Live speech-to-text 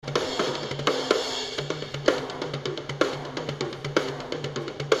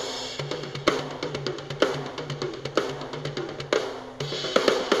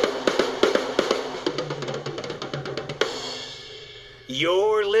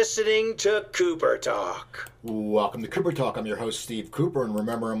listening to Cooper Talk. Welcome to Cooper Talk. I'm your host, Steve Cooper, and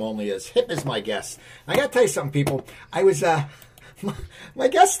remember, I'm only as hip as my guests. I got to tell you something, people. I was, my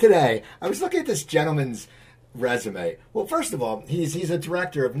guest today, I was looking at this gentleman's resume. Well, first of all, he's a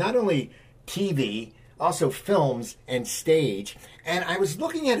director of not only TV, also films and stage. And I was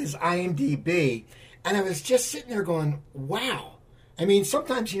looking at his IMDb, and I was just sitting there going, wow. I mean,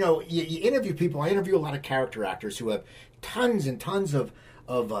 sometimes, you interview people. I interview a lot of character actors who have tons and tons of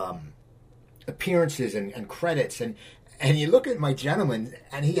appearances and credits. And you look at my gentleman,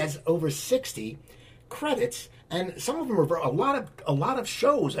 and he has over 60 credits. And some of them are a lot of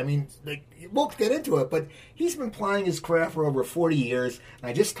shows. I mean, we'll get into it, but he's been plying his craft for over 40 years. And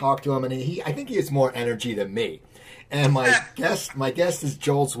I just talked to him, and I think he has more energy than me. And my guest is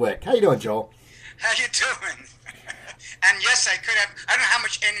Joel Zwick. How you doing, Joel? How you doing? And yes, I don't know how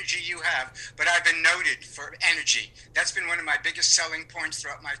much energy you have, but I've been noted for energy. That's been one of my biggest selling points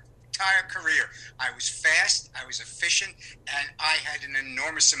throughout my entire career. I was fast, I was efficient, and I had an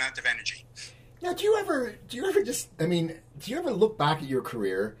enormous amount of energy. Now, do you ever look back at your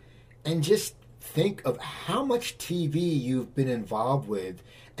career and just think of how much TV you've been involved with?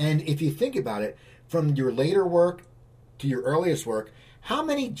 And if you think about it, from your later work to your earliest work, how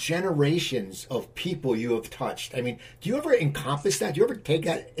many generations of people you have touched? I mean, do you ever encompass that? Do you ever take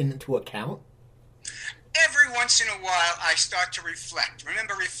that into account? Every once in a while, I start to reflect.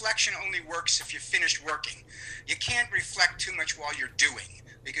 Remember, reflection only works if you're finished working. You can't reflect too much while you're doing,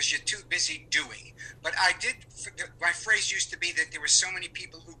 because you're too busy doing. But my phrase used to be that there were so many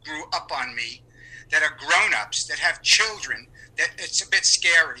people who grew up on me that are grown-ups, that have children, that it's a bit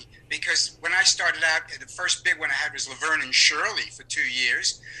scary. Because when I started out, the first big one I had was Laverne and Shirley for 2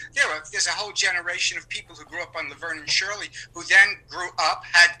 years. There's a whole generation of people who grew up on Laverne and Shirley who then grew up,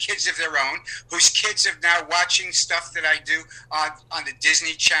 had kids of their own, whose kids are now watching stuff that I do on the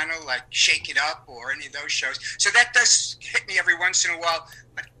Disney Channel, like Shake It Up or any of those shows. So that does hit me every once in a while,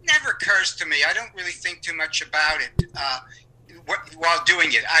 but it never occurs to me. I don't really think too much about it while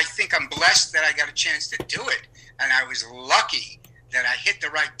doing it. I think I'm blessed that I got a chance to do it, and I was lucky that I hit the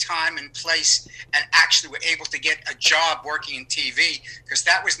right time and place and actually were able to get a job working in TV, because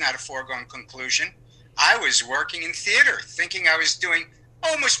that was not a foregone conclusion. I was working in theater, thinking I was doing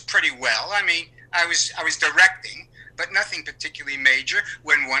almost pretty well. I mean, I was directing, but nothing particularly major,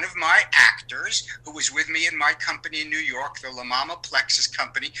 when one of my actors, who was with me in my company in New York, the La Mama Plexus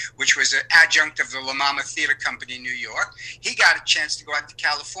Company, which was an adjunct of the La Mama Theater Company in New York, he got a chance to go out to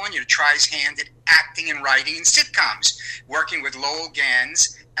California to try his hand at acting and writing in sitcoms, working with Lowell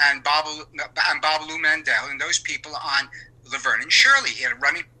Gans and Babalu Mandel and those people on Laverne and Shirley. He had a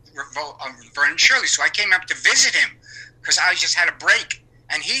running on Laverne and Shirley, so I came up to visit him because I just had a break.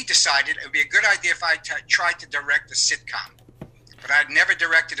 And he decided it would be a good idea if I tried to direct a sitcom. But I'd never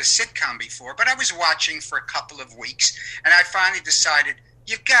directed a sitcom before, but I was watching for a couple of weeks, and I finally decided,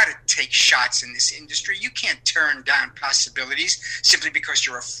 you've got to take shots in this industry. You can't turn down possibilities simply because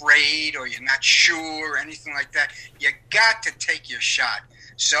you're afraid or you're not sure or anything like that. You got to take your shot.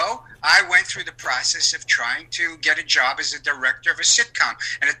 So I went through the process of trying to get a job as a director of a sitcom.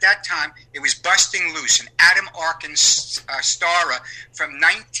 And at that time, it was Busting Loose, an Adam Arkin starrer from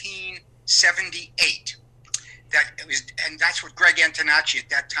 1978. And that's what Greg Antonacci at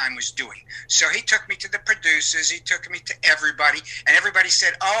that time was doing. So he took me to the producers, he took me to everybody, and everybody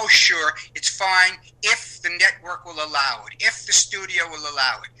said, oh, sure, it's fine if the network will allow it, if the studio will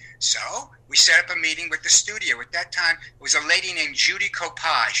allow it. So we set up a meeting with the studio. At that time, it was a lady named Judy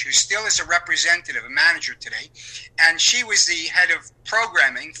Kopaj, who still is a representative, a manager today, and she was the head of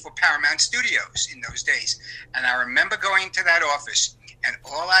programming for Paramount Studios in those days. And I remember going into that office, and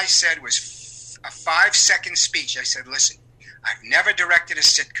all I said was a 5-second speech. I said, listen, I've never directed a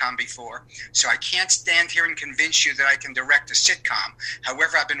sitcom before, so I can't stand here and convince you that I can direct a sitcom.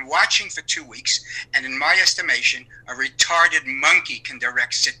 However, I've been watching for 2 weeks, and in my estimation, a retarded monkey can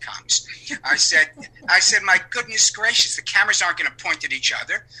direct sitcoms. I said, my goodness gracious, the cameras aren't going to point at each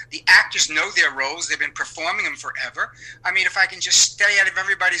other. The actors know their roles. They've been performing them forever. I mean, if I can just stay out of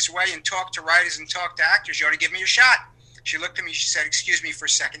everybody's way and talk to writers and talk to actors, you ought to give me a shot. She looked at me, she said, excuse me for a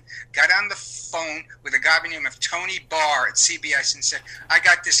second, got on the phone with a guy by the name of Tony Barr at CBS and said, I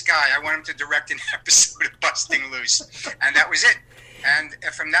got this guy. I want him to direct an episode of Busting Loose. And that was it. And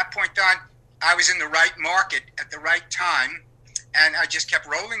from that point on, I was in the right market at the right time, and I just kept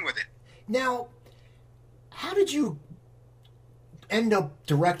rolling with it. Now, how did you end up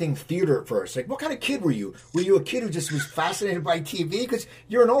directing theater at first? Like, what kind of kid were you? Were you a kid who just was fascinated by TV? Because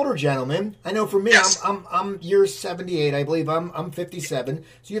you're an older gentleman. I know for me, Yes. I'm year 78, I believe. I'm 57,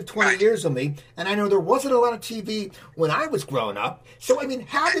 so you have 20 Right. years of me. And I know there wasn't a lot of TV when I was growing up. So, I mean,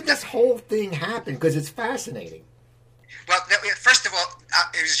 how did this whole thing happen? Because it's fascinating. Well, first of all,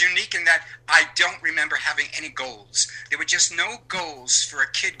 it was unique in that I don't remember having any goals. There were just no goals for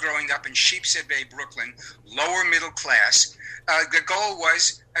a kid growing up in Sheepshead Bay, Brooklyn, lower middle class. The goal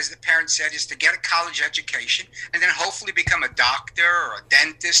was, as the parents said, is to get a college education and then hopefully become a doctor or a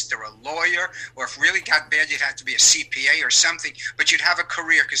dentist or a lawyer, or if really got bad, you'd have to be a CPA or something, but you'd have a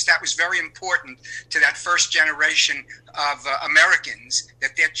career, because that was very important to that first generation of Americans,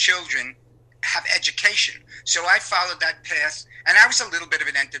 that their children have education. So I followed that path, and I was a little bit of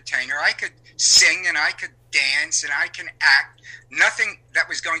an entertainer. I could sing and I could dance and I can act. Nothing that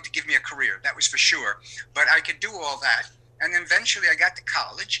was going to give me a career, that was for sure. But I could do all that. And then eventually I got to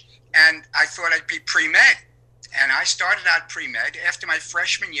college, and I thought I'd be pre-med. And I started out pre-med. After my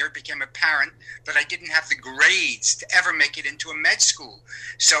freshman year, it became apparent that I didn't have the grades to ever make it into a med school.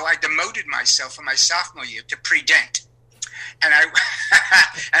 So I demoted myself in my sophomore year to pre-dent. And I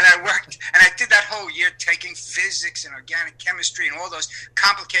and I worked, and I did that whole year taking physics and organic chemistry and all those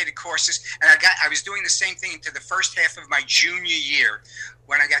complicated courses. And I was doing the same thing into the first half of my junior year,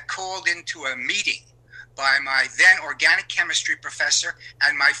 when I got called into a meeting by my then organic chemistry professor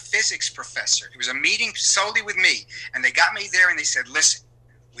and my physics professor. It was a meeting solely with me, and they got me there and they said, "Listen,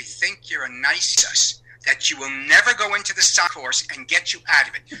 we think you're a nice that you will never go into the science course and get you out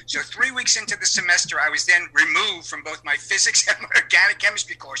of it." So 3 weeks into the semester, I was then removed from both my physics and my organic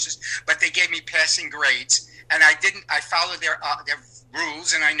chemistry courses, but they gave me passing grades, and I followed their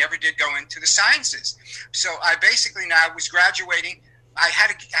rules, and I never did go into the sciences. So I basically now was graduating. I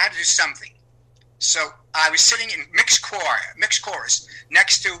had to do something. So I was sitting in mixed chorus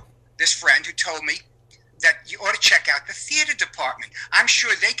next to this friend who told me that you ought to check out the theater department. I'm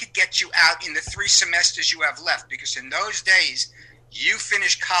sure they could get you out in the 3 semesters you have left, because in those days, you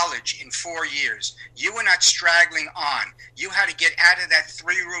finished college in 4 years. You were not straggling on. You had to get out of that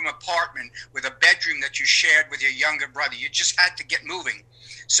 3-room apartment with a bedroom that you shared with your younger brother. You just had to get moving.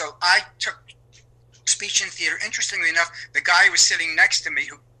 So I took speech and theater. Interestingly enough, the guy who was sitting next to me,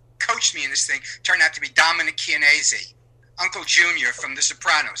 who coached me in this thing, turned out to be Dominic Chianese, Uncle Junior from The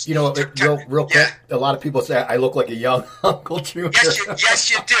Sopranos. You know, real quick, Yeah. a lot of people say I look like a young Uncle Junior. Yes,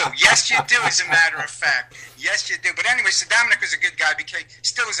 you do. Yes, you do, as a matter of fact. Yes, you do. But anyway, so Dominic was a good guy.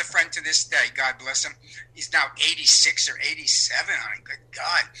 Still is a friend to this day. God bless him. He's now 86 or 87. I mean, good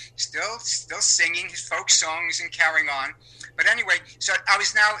God. Still singing his folk songs and carrying on. But anyway, so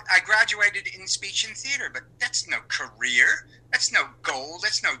I graduated in speech and theater, but that's no career. That's no goal.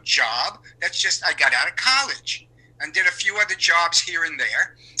 That's no job. That's just, I got out of college and did a few other jobs here and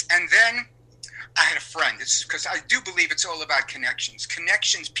there. And then I had a friend. It's because I do believe it's all about connections.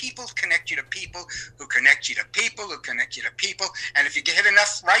 Connections, people connect you to people who connect you to people who connect you to people. And if you hit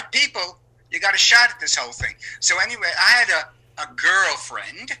enough right people, you got a shot at this whole thing. So anyway, I had a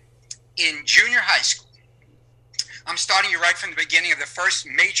girlfriend in junior high school. I'm starting you right from the beginning of the first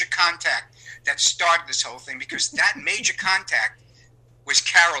major contact that started this whole thing, because that major contact was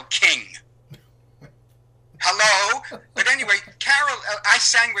Carole King. Hello? But anyway, Carole, I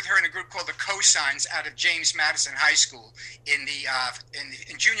sang with her in a group called the Cosigns out of James Madison High School in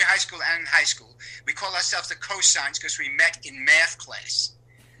junior high school and in high school. We call ourselves the Cosigns because we met in math class.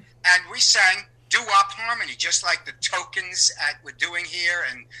 And we sang doo-wop harmony, just like the Tokens we're doing here,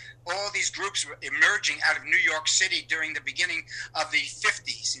 and all these groups were emerging out of New York City during the beginning of the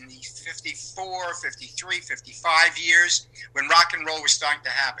 50s, in the 54, 53, 55 years, when rock and roll was starting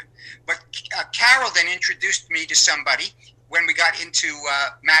to happen. But Carole then introduced me to somebody when we got into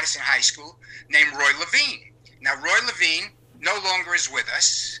Madison High School named Roy Levine. Now, Roy Levine no longer is with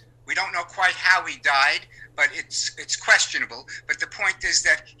us. We don't know quite how he died, but it's questionable. But the point is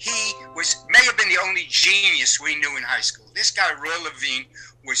that he may have been the only genius we knew in high school. This guy, Roy Levine,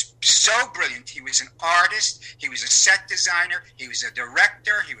 was so brilliant. He was an artist. He was a set designer. He was a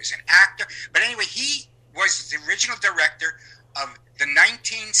director. He was an actor. But anyway, he was the original director of the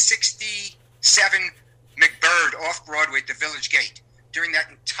 1967 McBird off-Broadway at the Village Gate. During that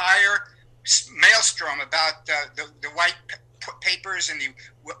entire maelstrom about the white papers and the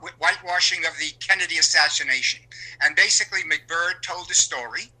whitewashing of the Kennedy assassination. And basically, McBird told the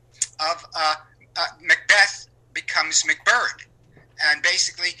story of Macbeth becomes McBird. And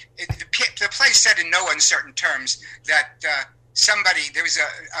basicly, the play said in no uncertain terms that there was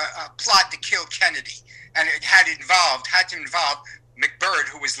a plot to kill Kennedy, and it had to involve McBird,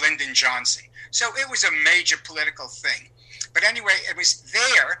 who was Lyndon Johnson. So it was a major political thing. But anyway, it was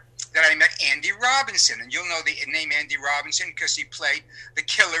there that I met Andy Robinson. And you'll know the name Andy Robinson because he played the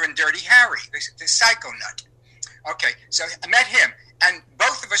killer in Dirty Harry, the psycho nut. Okay, so I met him. And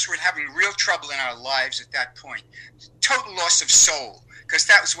both of us were having real trouble in our lives at that point. Total loss of soul. Because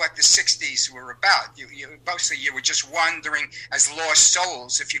that was what the 60s were about. Mostly you were just wandering as lost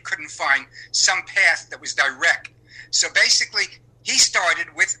souls if you couldn't find some path that was direct. So basically, he started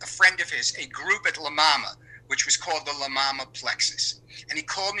with a friend of his, a group at La Mama, which was called the La Mama Plexus. And he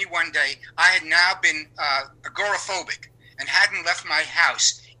called me one day. I had now been agoraphobic and hadn't left my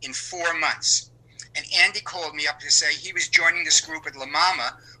house in 4 months. And Andy called me up to say he was joining this group at La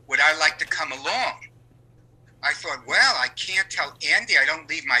Mama. Would I like to come along? I thought, well, I can't tell Andy I don't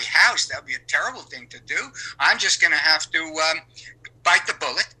leave my house. That would be a terrible thing to do. I'm just going to have to bite the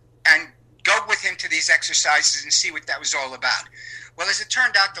bullet and go with him to these exercises and see what that was all about. Well, as it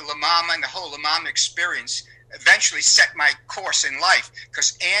turned out, the La Mama and the whole La Mama experience eventually set my course in life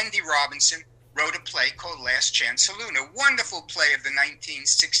because Andy Robinson wrote a play called Last Chance Saloon, a wonderful play of the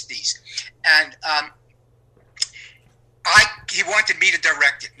 1960s. And he wanted me to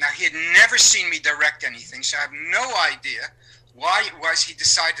direct it. Now, he had never seen me direct anything, so I have no idea why it was he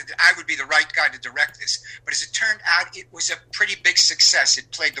decided that I would be the right guy to direct this. But as it turned out, it was a pretty big success. It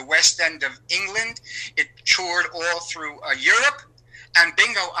played the West End of England. It toured all through Europe. And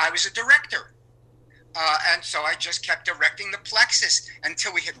bingo, I was a director. And so I just kept directing the Plexus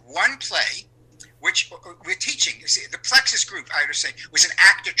until we had one play, which we're teaching. You see, the Plexus group, I would say, was an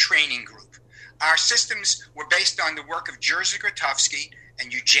actor training group. Our systems were based on the work of Jerzy Grotowski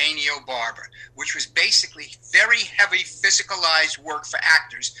and Eugenio Barber, which was basically very heavy physicalized work for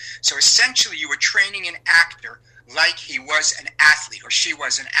actors. So essentially you were training an actor like he was an athlete or she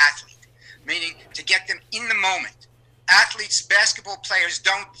was an athlete, meaning to get them in the moment. Athletes, basketball players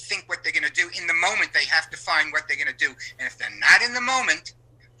don't think what they're going to do. In the moment, they have to find what they're going to do. And if they're not in the moment,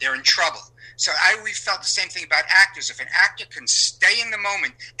 they're in trouble. So I always felt the same thing about actors. If an actor can stay in the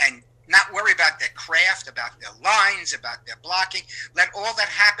moment and not worry about their craft, about their lines, about their blocking. Let all that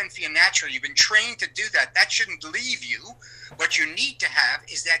happen for you naturally. You've been trained to do that. That shouldn't leave you. What you need to have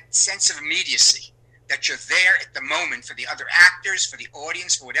is that sense of immediacy, that you're there at the moment for the other actors, for the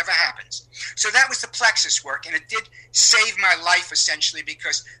audience, for whatever happens. So that was the Plexus work, and it did save my life, essentially,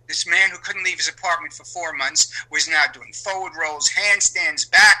 because this man who couldn't leave his apartment for 4 months was now doing forward rolls, handstands,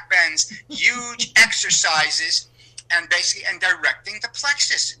 back bends, huge exercises, and directing the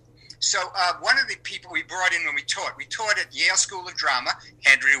Plexus. So one of the people we brought in when we taught at Yale School of Drama,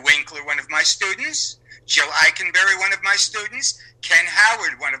 Henry Winkler, one of my students, Jill Eikenberry, one of my students, Ken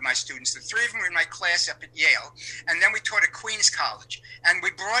Howard, one of my students. The three of them were in my class up at Yale. And then we taught at Queens College. And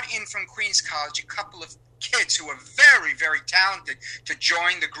we brought in from Queens College a couple of kids who were very, very talented to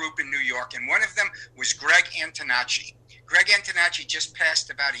join the group in New York. And one of them was Greg Antonacci. Greg Antonacci just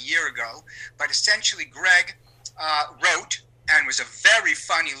passed about a year ago. But essentially, Greg wrote and was a very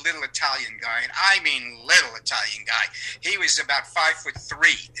funny little Italian guy. And I mean little Italian guy. He was about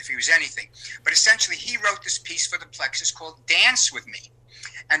 5'3", if he was anything. But essentially, he wrote this piece for the Plexus called Dance With Me.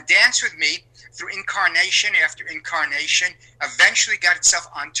 And Dance With Me, through incarnation after incarnation, eventually got itself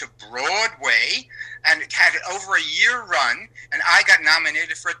onto Broadway. And it had over a year run. And I got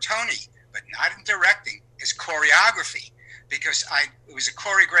nominated for a Tony, but not in directing, as choreography. Because it was a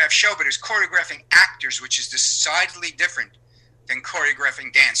choreographed show, but it was choreographing actors, which is decidedly different than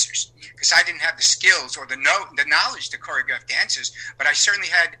choreographing dancers, because I didn't have the skills or the knowledge to choreograph dancers, but I certainly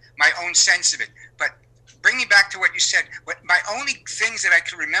had my own sense of it. But bringing back to what you said, my only things that I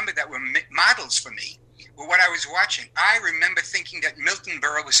could remember that were models for me were what I was watching. I remember thinking that Milton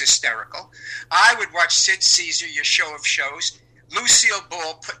Berle was hysterical. I would watch Sid Caesar, Your Show of Shows. Lucille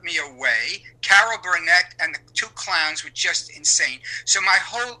Ball put me away. Carol Burnett and the Two Clowns were just insane. So my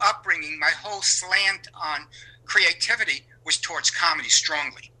whole upbringing, my whole slant on creativity was towards comedy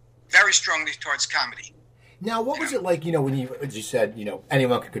strongly, very strongly towards comedy. Now, what was it like, when you, as you said,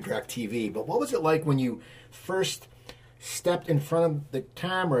 anyone could direct TV, but what was it like when you first stepped in front of the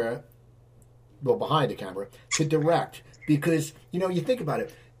camera, well, behind the camera, to direct? Because, you think about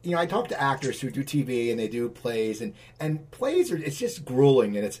it, I talk to actors who do TV and they do plays, and plays it's just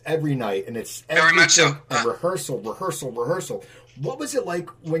grueling, and it's every night, and it's very much so. And rehearsal. What was it like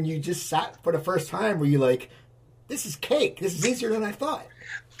when you just sat for the first time? Were you like, this is cake. This is easier than I thought.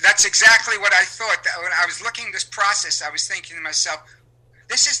 That's exactly what I thought. When I was looking at this process, I was thinking to myself,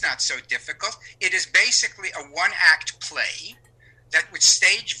 this is not so difficult. It is basically a one-act play that would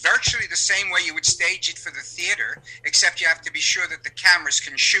stage virtually the same way you would stage it for the theater, except you have to be sure that the cameras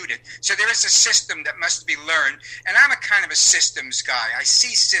can shoot it. So there is a system that must be learned, and I'm a kind of a systems guy. I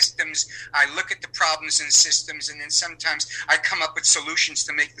see systems, I look at the problems in systems, and then sometimes I come up with solutions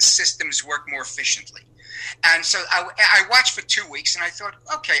to make the systems work more efficiently. And so I watched for 2 weeks, and I thought,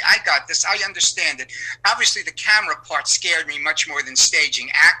 okay, I got this. I understand it. Obviously, the camera part scared me much more than staging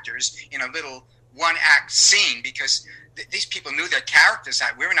actors in a little one-act scene, because these people knew their characters.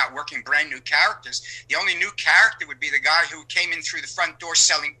 We were not working brand new characters. The only new character would be the guy who came in through the front door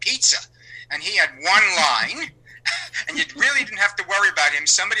selling pizza. And he had one line, and you really didn't have to worry about him.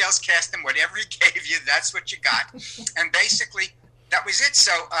 Somebody else cast him. Whatever he gave you, that's what you got. And basically, that was it.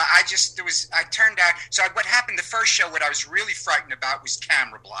 So what happened the first show, what I was really frightened about was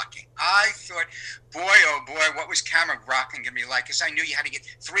camera blocking. I thought, boy, oh boy, what was camera blocking going to be like? Because I knew you had to get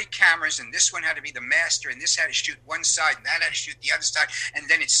 3 cameras, and this one had to be the master, and this had to shoot one side, and that had to shoot the other side, and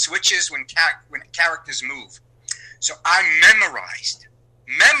then it switches when characters move. So I memorized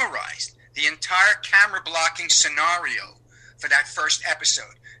the entire camera blocking scenario for that first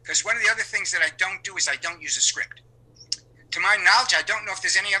episode. Because one of the other things that I don't do is I don't use a script. To my knowledge, I don't know if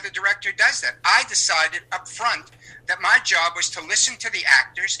there's any other director who does that. I decided up front that my job was to listen to the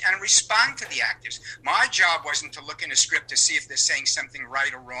actors and respond to the actors. My job wasn't to look in a script to see if they're saying something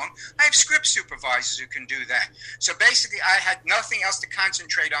right or wrong. I have script supervisors who can do that. So basically, I had nothing else to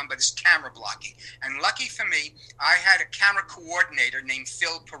concentrate on but this camera blocking. And lucky for me, I had a camera coordinator named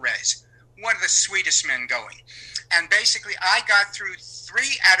Phil Perez, one of the sweetest men going. And basically, I got through 3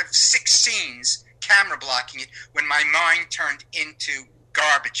 out of 6 scenes camera blocking it when my mind turned into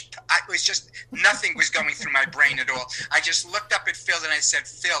garbage. It was just, nothing was going through my brain at all. I just looked up at Phil and I said,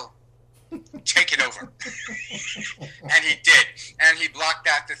 Phil, take it over. And he did. And he blocked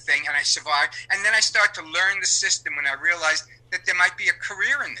out the thing, and I survived. And then I started to learn the system when I realized that there might be a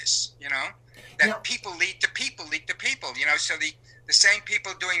career in this, that people lead to people, so the same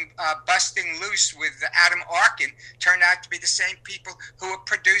people doing Busting Loose with Adam Arkin turned out to be the same people who were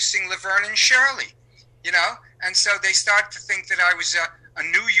producing Laverne and Shirley, And so they started to think that I was a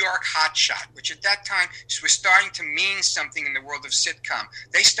New York hotshot, which at that time was starting to mean something in the world of sitcom.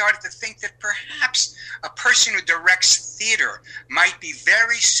 They started to think that perhaps a person who directs theater might be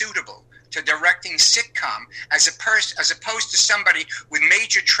very suitable to directing sitcom as opposed to somebody with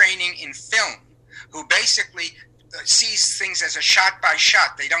major training in film who basically sees things as a shot by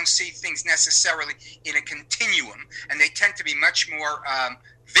shot. They don't see things necessarily in a continuum, and they tend to be much more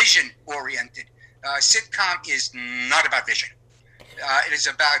vision oriented. Sitcom is not about vision. It is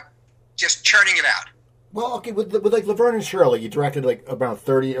about just churning it out. Well, okay, with like Laverne and Shirley, you directed like around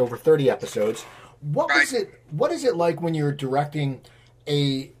over 30 episodes. What is it like when you're directing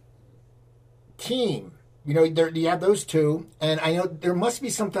a team? You have those two, and I know there must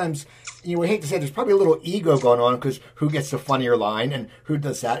be sometimes, I hate to say there's probably a little ego going on because who gets the funnier line and who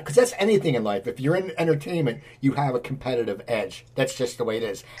does that. Because that's anything in life. If you're in entertainment, you have a competitive edge. That's just the way it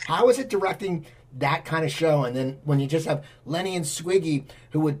is. How is it directing that kind of show? And then when you just have Lenny and Squiggy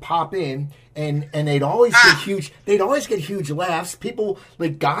who would pop in and they'd always get huge laughs. People,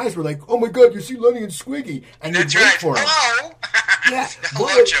 like guys, were like, "Oh my God, you see Lenny and Squiggy," and you'd wait for them. Hello. Yeah.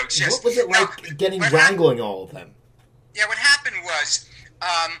 Hello jokes. Yes. What was it like wrangling all of them? Yeah, what happened was,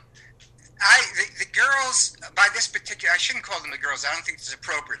 the girls, by this particular, I shouldn't call them the girls, I don't think it's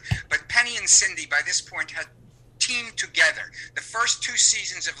appropriate, but Penny and Cindy by this point had teamed together. The first 2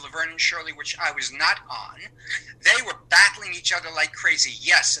 seasons of Laverne and Shirley, which I was not on, they were battling each other like crazy.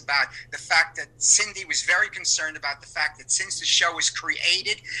 Yes, about the fact that Cindy was very concerned about the fact that since the show was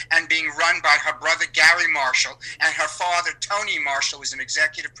created and being run by her brother Gary Marshall and her father Tony Marshall was an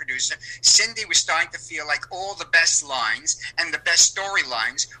executive producer, Cindy was starting to feel like all the best lines and the best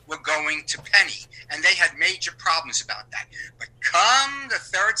storylines were going to Penny, and they had major problems about that. But come the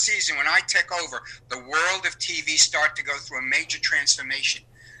 3rd season, when I took over, the world of TV start to go through a major transformation.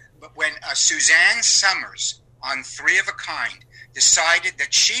 But when Suzanne Summers on 3 of a Kind decided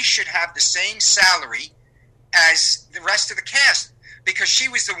that she should have the same salary as the rest of the cast, because she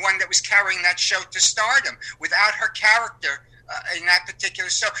was the one that was carrying that show to stardom. Without her character in that particular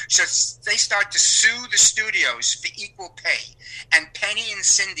show, so they started to sue the studios for equal pay. And Penny and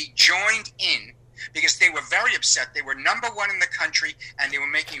Cindy joined in because they were very upset. They were number 1 in the country, and they were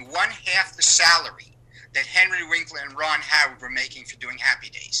making 1/2 the salary that Henry Winkler and Ron Howard were making for doing Happy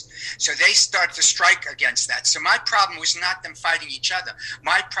Days. So they started to strike against that. So my problem was not them fighting each other.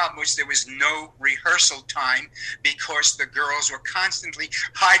 My problem was there was no rehearsal time because the girls were constantly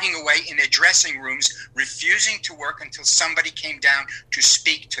hiding away in their dressing rooms, refusing to work until somebody came down to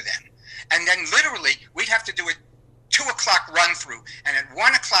speak to them. And then literally, we'd have to do it 2 o'clock run through, and at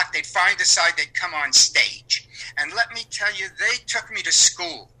 1 o'clock they'd finally decide they'd come on stage. And let me tell you, they took me to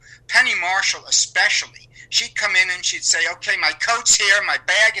school. Penny Marshall especially. She'd come in and she'd say, okay, my coat's here, my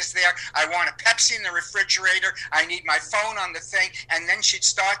bag is there, I want a Pepsi in the refrigerator, I need my phone on the thing, and then she'd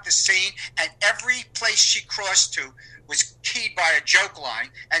start the scene, and every place she crossed to was keyed by a joke line,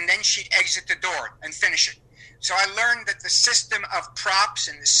 and then she'd exit the door and finish it. So I learned that the system of props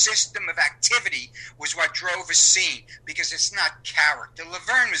and the system of activity was what drove a scene, because it's not character.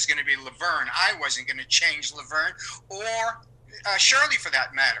 Laverne was going to be Laverne. I wasn't going to change Laverne or Shirley for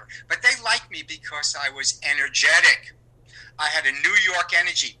that matter. But they liked me because I was energetic. I had a New York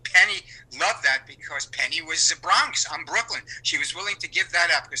energy. Penny loved that because Penny was the Bronx. I'm Brooklyn. She was willing to give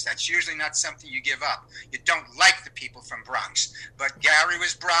that up because that's usually not something you give up. You don't like the people from Bronx. But Gary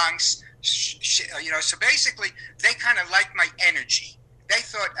was Bronx. So basically, they kind of liked my energy. They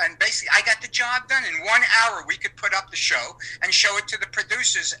thought, and basically, I got the job done. In 1 hour, we could put up the show and show it to the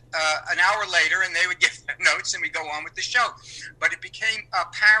producers an hour later, and they would give them notes, and we go on with the show. But it became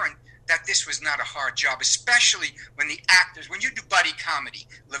apparent that this was not a hard job, especially when the actors, when you do buddy comedy,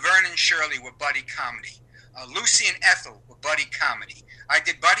 Laverne and Shirley were buddy comedy. Lucy and Ethel were buddy comedy. I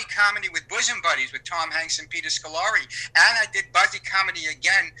did buddy comedy with Bosom Buddies with Tom Hanks and Peter Scolari. And I did buddy comedy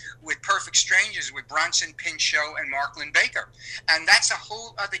again with Perfect Strangers with Bronson Pinchot and Mark Lynn Baker. And that's a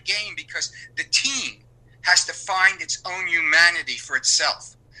whole other game because the team has to find its own humanity for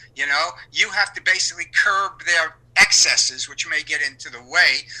itself. You know, you have to basically curb their excesses, which may get into the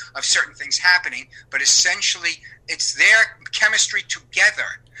way of certain things happening, but essentially it's their chemistry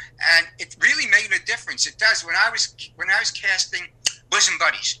together. And it really made a difference. It does. When I was casting Bosom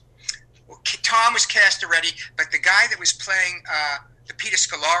Buddies, Tom was cast already, but the guy that was playing the Peter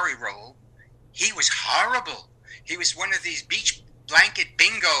Scolari role, he was horrible. He was one of these beach blanket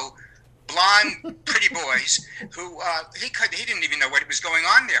bingo blonde pretty boys who he didn't even know what was going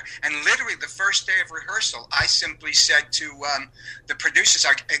on there. And literally the first day of rehearsal, I simply said to the producers,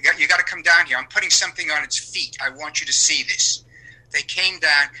 you got to come down here. I'm putting something on its feet. I want you to see this. They came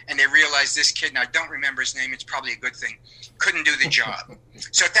down and they realized this kid, and I don't remember his name, it's probably a good thing, couldn't do the job.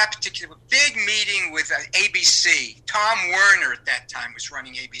 So at that particular big meeting with ABC, Tom Werner at that time was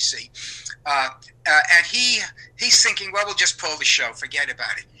running ABC, and he's thinking, well, we'll just pull the show, forget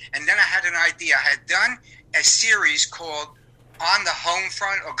about it. And then I had an idea. I had done a series called On the Home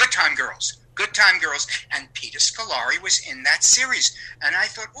Front, or Good Time Girls, and Peter Scolari was in that series. And I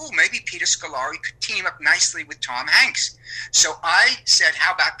thought, oh, maybe Peter Scolari could team up nicely with Tom Hanks. So I said,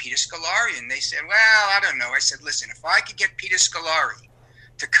 how about Peter Scolari? And they said, well, I don't know. I said, listen, if I could get Peter Scolari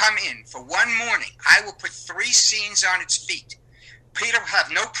to come in for one morning, I will put 3 scenes on its feet. Peter will have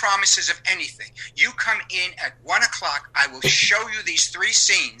no promises of anything. You come in at 1 o'clock. I will show you these 3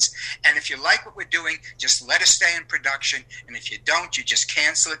 scenes. And if you like what we're doing, just let us stay in production. And if you don't, you just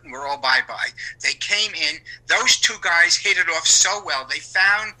cancel it and we're all bye-bye. They came in. Those 2 guys hit it off so well. They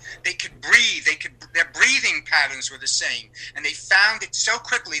found they could breathe. Their breathing patterns were the same. And they found it so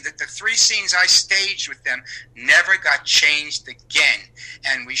quickly that the 3 scenes I staged with them never got changed again.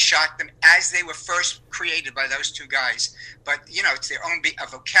 And we shot them as they were first created by those 2 guys. But, you know, it's their own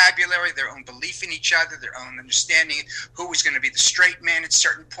vocabulary, their own belief in each other, their own understanding who was going to be the straight man at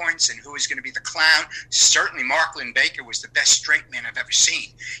certain points and who was going to be the clown. Certainly Mark Lynn Baker was the best straight man I've ever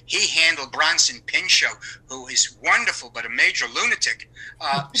seen. He handled Bronson Pinchot, who is wonderful but a major lunatic,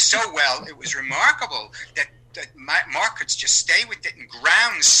 so well. It was remarkable that Mark could just stay with it and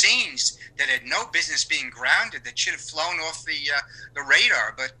ground scenes that had no business being grounded, that should have flown off the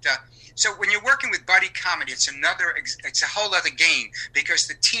radar. But so when you're working with buddy comedy, it's a whole other game, because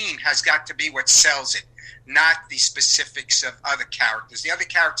the team has got to be what sells it, not the specifics of other characters. The other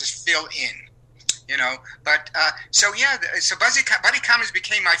characters fill in. You know, but so buddy comedies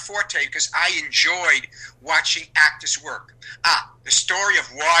became my forte because I enjoyed watching actors work. The story of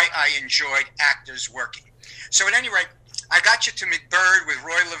why I enjoyed actors working. So at any rate, I got you to McBird with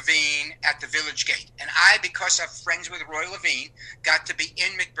Roy Levine at the Village Gate. And I, because I'm friends with Roy Levine, got to be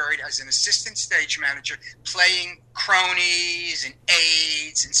in McBird as an assistant stage manager, playing cronies and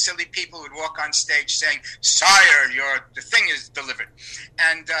aides and silly people who would walk on stage saying, "Sire, the thing is delivered."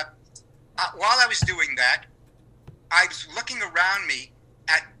 And while I was doing that, I was looking around me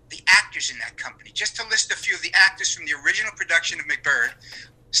at the actors in that company, just to list a few of the actors from the original production of McBird.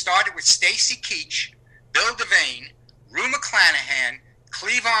 Started with Stacy Keach, Bill Devane, Rue McClanahan,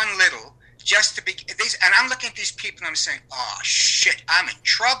 Cleavon Little, just to be these. And I'm looking at these people and I'm saying, oh, shit, I'm in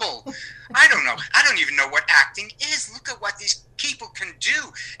trouble. I don't know. I don't even know what acting is. Look at what these people can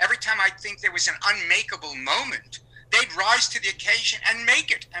do. Every time I think there was an unmakeable moment, they'd rise to the occasion and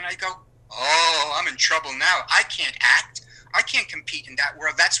make it. And I go, oh, I'm in trouble now. I can't act. I can't compete in that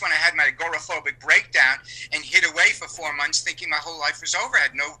world. That's when I had my agoraphobic breakdown and hid away for 4 months thinking my whole life was over. I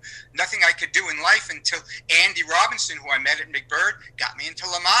had nothing I could do in life until Andy Robinson, who I met at McBird, got me into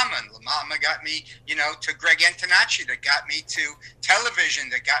La Mama. And La Mama got me, to Greg Antonacci, that got me to television,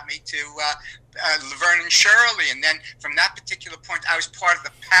 that got me to Laverne and Shirley. And then from that particular point, I was part of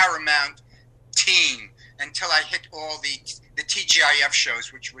the Paramount team until I hit all the TGIF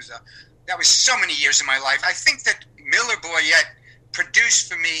shows, which was that was so many years of my life. I think that Miller Boyett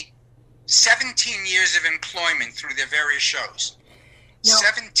produced for me 17 years of employment through their various shows. Now,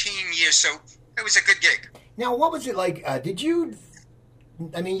 17 years, so it was a good gig. Now, what was it like?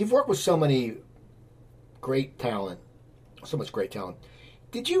 You've worked with so much great talent.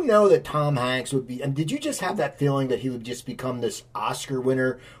 Did you know that Tom Hanks would be, and did you just have that feeling that he would just become this Oscar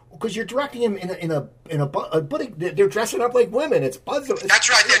winner? Because you're directing him in a they're dressing up like women. It's Buzz. That's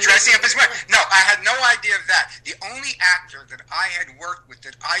right. They're dressing up as women. No, I had no idea of that. The only actor that I had worked with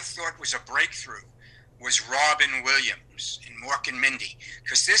that I thought was a breakthrough was Robin Williams in Mork and Mindy,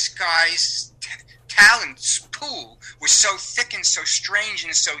 because this guy's talent pool was so thick and so strange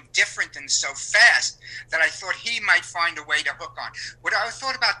and so different and so fast that I thought he might find a way to hook on. What I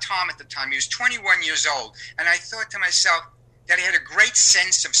thought about Tom at the time, he was 21 years old, and I thought to myself that he had a great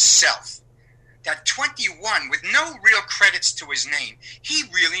sense of self. That 21, with no real credits to his name, he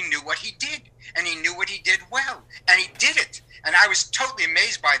really knew what he did, and he knew what he did well, and he did it. And I was totally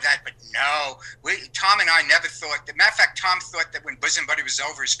amazed by that, but no, Tom and I never thought that. Matter of fact, Tom thought that when Bosom Buddy was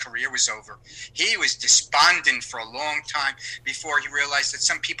over, his career was over. He was despondent for a long time before he realized that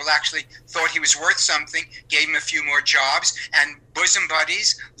some people actually thought he was worth something, gave him a few more jobs, and Bosom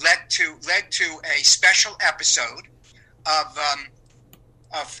Buddies led to a special episode of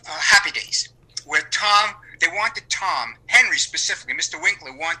Happy Days, where they wanted Tom, Henry specifically, Mr.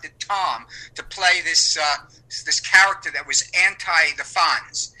 Winkler wanted Tom to play this character that was anti the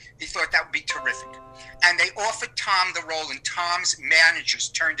Fonz. He thought that would be terrific. And they offered Tom the role, and Tom's managers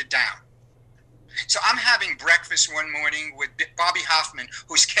turned it down. So I'm having breakfast one morning with Bobby Hoffman,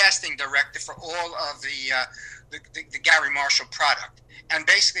 who's casting director for all of the Gary Marshall product. And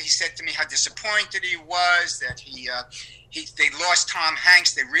basically he said to me how disappointed he was that they lost Tom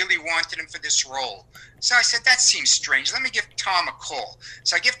Hanks. They really wanted him for this role. So I said, that seems strange. Let me give Tom a call.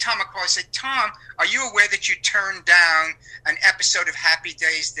 So I give Tom a call. I said, Tom, are you aware that you turned down an episode of Happy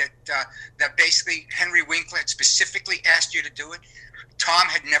Days that basically Henry Winkler had specifically asked you to do it? Tom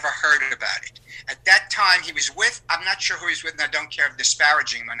had never heard about it. At that time, he was with, I'm not sure who he was with, and I don't care if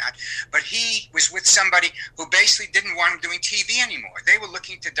disparaging him or not, but he was with somebody who basically didn't want him doing TV anymore. They were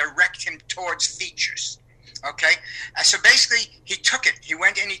looking to direct him towards features. Okay? So basically, he took it. He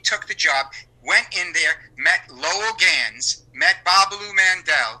went in, he took the job, went in there, met Lowell Gans, met Babalu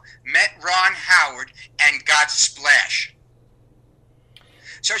Mandel, met Ron Howard, and got Splash.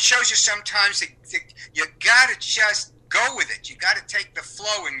 So it shows you sometimes that you got to just go with it. You got to take the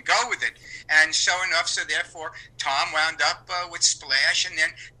flow and go with it. And so enough, so therefore, Tom wound up with Splash and then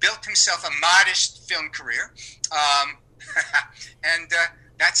built himself a modest film career. And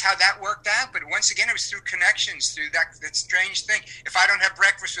that's how that worked out. But once again, it was through connections, through that strange thing. If I don't have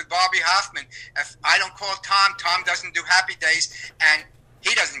breakfast with Bobby Hoffman, if I don't call Tom, Tom doesn't do Happy Days, and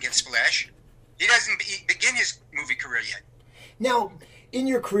he doesn't get Splash. He doesn't begin his movie career yet. Now, in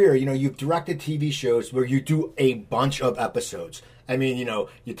your career, you've directed TV shows where you do a bunch of episodes. I mean,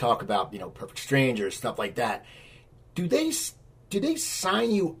 you talk about, Perfect Strangers, stuff like that. Do they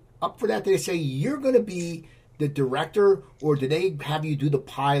sign you up for that? Do they say you're going to be the director, or do they have you do the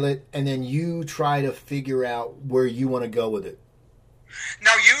pilot and then you try to figure out where you want to go with it?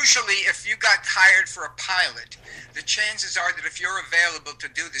 No, usually if you got hired for a pilot, the chances are that if you're available to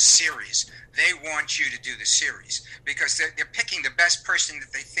do the series, they want you to do the series because they're picking the best person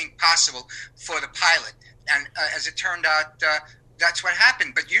that they think possible for the pilot. And as it turned out, that's what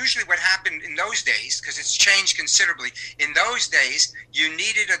happened. But usually what happened in those days, because it's changed considerably, in those days, you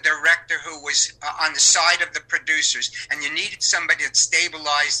needed a director who was on the side of the producers, and you needed somebody that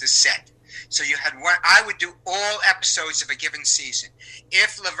stabilized the set. So you had one. I would do all episodes of a given season.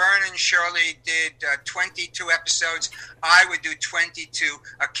 If Laverne and Shirley did 22 episodes, I would do 22.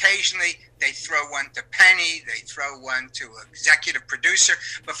 Occasionally, they throw one to Penny. They throw one to an executive producer.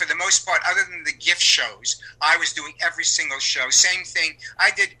 But for the most part, other than the gift shows, I was doing every single show. Same thing.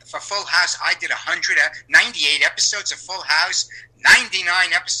 I did for Full House. I did 198 episodes of Full House.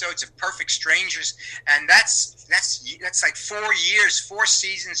 99 episodes of Perfect Strangers, and that's like 4 years, 4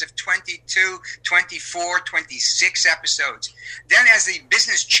 seasons of 22, 24, 26 episodes. Then as the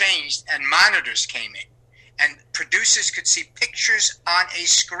business changed and monitors came in, and producers could see pictures on a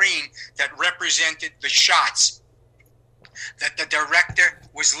screen that represented the shots that the director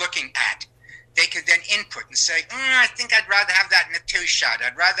was looking at. They could then input and say, I think I'd rather have that in a two-shot.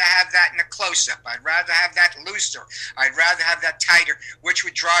 I'd rather have that in a close-up. I'd rather have that looser. I'd rather have that tighter, which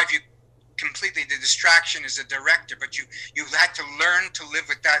would drive you completely the distraction as a director. But you had to learn to live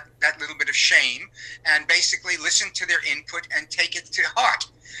with that little bit of shame and basically listen to their input and take it to heart.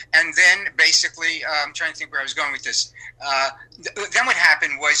 And then basically, I'm trying to think where I was going with this. Then what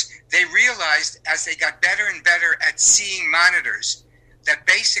happened was they realized as they got better and better at seeing monitors that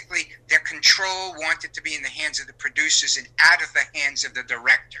basically their control wanted to be in the hands of the producers and out of the hands of the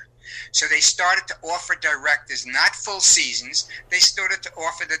director. So they started to offer directors not full seasons. They started to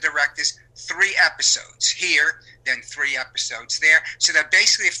offer the directors 3 episodes here, then 3 episodes there, so that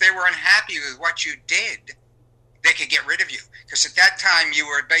basically if they were unhappy with what you did, they could get rid of you. Because at that time you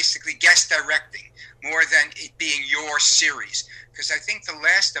were basically guest directing more than it being your series. Because I think the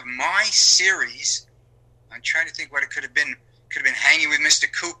last of my series, I'm trying to think what it could have been Hanging with Mr.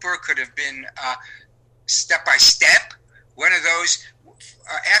 Cooper, could have been Step by Step, one of those.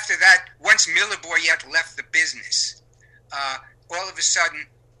 After that, once Miller Boyett left the business, all of a sudden,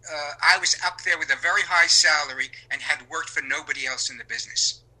 I was up there with a very high salary and had worked for nobody else in the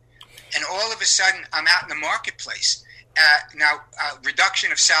business. And all of a sudden, I'm out in the marketplace. Now,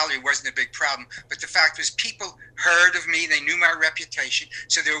 reduction of salary wasn't a big problem, but the fact was people heard of me, they knew my reputation,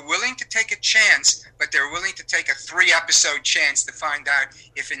 so they were willing to take a chance, but they were willing to take a 3-episode chance to find out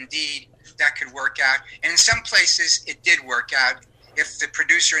if indeed that could work out. And in some places, it did work out. If the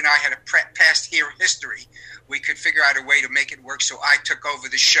producer and I had a past history, we could figure out a way to make it work, so I took over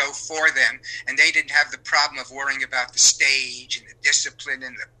the show for them, and they didn't have the problem of worrying about the stage and the discipline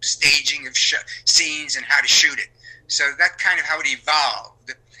and the staging of scenes and how to shoot it. So that's kind of how it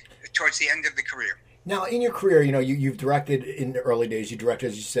evolved towards the end of the career. Now, in your career, you've directed in the early days. You directed,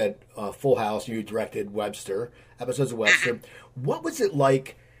 as you said, Full House. You directed Webster, episodes of Webster. What was it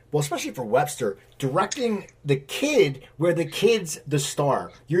like, well, especially for Webster, directing the kid where the kid's the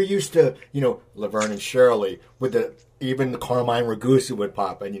star? You're used to, Laverne and Shirley with even the Carmine Ragusa would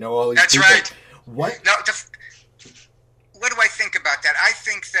pop in, all these That's people. right. What? No, what do I think about that? I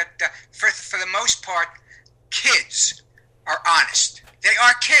think that for the most part, kids are honest. They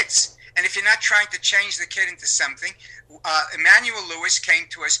are kids. And if you're not trying to change the kid into something, Emmanuel Lewis came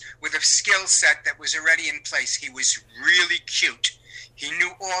to us with a skill set that was already in place. He was really cute. He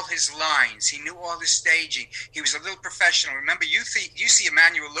knew all his lines. He knew all his staging. He was a little professional. Remember, you see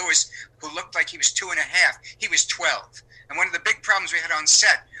Emmanuel Lewis, who looked like he was 2.5. He was 12. And one of the big problems we had on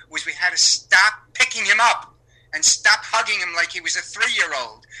set was we had to stop picking him up and stop hugging him like he was a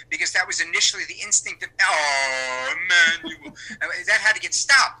 3-year-old, because that was initially the instinct of, Emmanuel. That had to get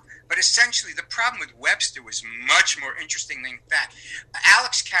stopped. But essentially, the problem with Webster was much more interesting than that.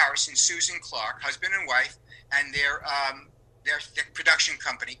 Alex Karras and Susan Clark, husband and wife, and their production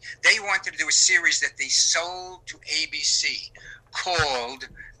company, they wanted to do a series that they sold to ABC called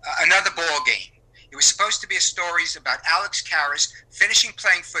Another Ball Game. It was supposed to be a stories about Alex Karras finishing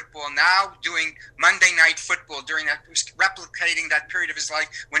playing football, now doing Monday Night Football replicating that period of his life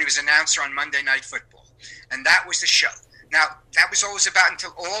when he was announcer on Monday Night Football. And that was the show. Now, that was all it was about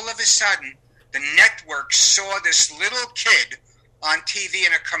until all of a sudden the network saw this little kid on TV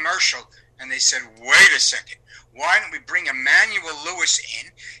in a commercial, and they said, wait a second, why don't we bring Emmanuel Lewis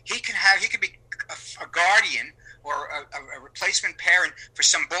in? He could be a guardian or a replacement parent for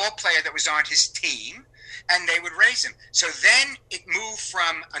some ball player that was on his team, and they would raise him. So then it moved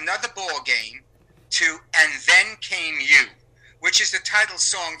from Another Ball Game to And Then Came You, which is the title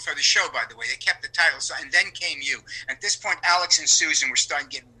song for the show, by the way. They kept the title song, And Then Came You. At this point, Alex and Susan were starting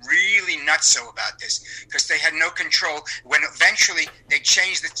to get really nutso about this because they had no control. When eventually they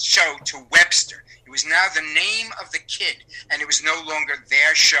changed the show to Webster. It was now the name of the kid, and it was no longer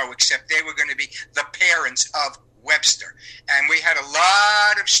their show, except they were going to be the parents of Webster. And we had a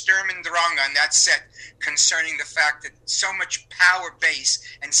lot of Sturm und Drang on that set concerning the fact that so much power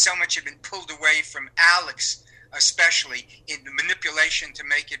base and so much had been pulled away from Alex, especially in the manipulation to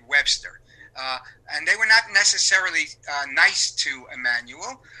make it Webster. And they were not necessarily nice to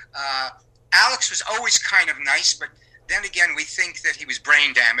Emmanuel. Alex was always kind of nice, but then again, we think that he was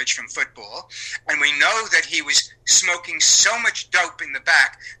brain damaged from football, and we know that he was smoking so much dope in the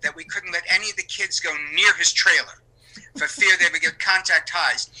back that we couldn't let any of the kids go near his trailer for fear they would get contact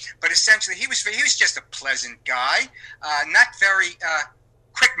highs. But essentially, he was just a pleasant guy, not very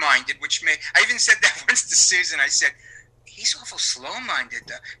quick-minded, I even said that once to Susan. I said, he's awful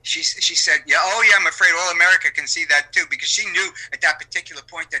slow-minded. She said, yeah, oh yeah, I'm afraid all America can see that too, because she knew at that particular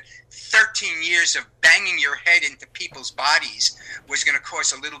point that 13 years of banging your head into people's bodies was going to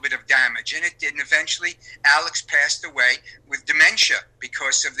cause a little bit of damage, and it did. And eventually, Alex passed away with dementia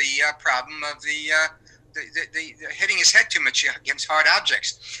because of the problem of the hitting his head too much against hard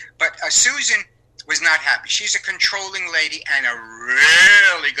objects. But Susan was not happy. She's a controlling lady and a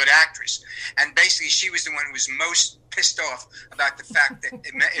really good actress. And basically, she was the one who was most pissed off about the fact that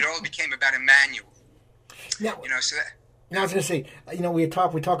it all became about Emmanuel. Now, So that, now I was going to say, we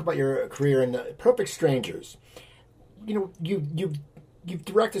talk about your career in Perfect Strangers. You've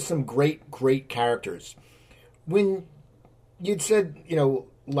directed some great characters. When you'd said,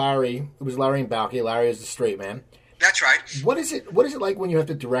 Larry, it was Larry and Balky. Larry is the straight man. That's right. What is it like when you have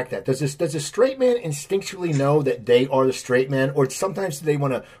to direct that? Does a straight man instinctually know that they are the straight man, or sometimes they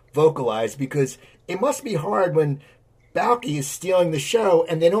want to vocalize? Because it must be hard when Balky is stealing the show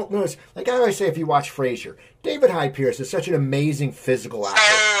and they don't notice. Like I always say, if you watch Frasier, David Hyde Pierce is such an amazing physical actor.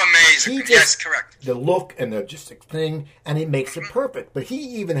 Oh, amazing! Yes, correct. The look and the just thing, and it makes it perfect. But he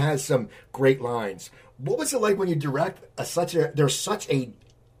even has some great lines. What was it like when you direct there's such a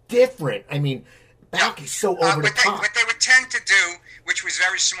different? I mean, Balky's so over the top. What they would tend to do, which was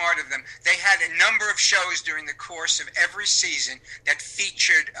very smart of them, they had a number of shows during the course of every season that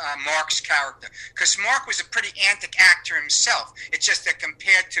featured Mark's character. Because Mark was a pretty antic actor himself. It's just that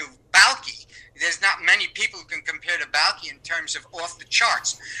compared to Balky, there's not many people who can compare to Balky in terms of off the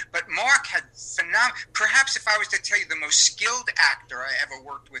charts. But Mark had phenomenal. Perhaps if I was to tell you the most skilled actor I ever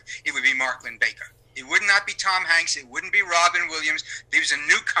worked with, it would be Mark Lynn-Baker. It would not be Tom Hanks. It wouldn't be Robin Williams. These are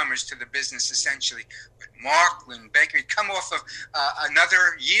newcomers to the business, essentially. But Mark Lynn-Baker, he'd come off of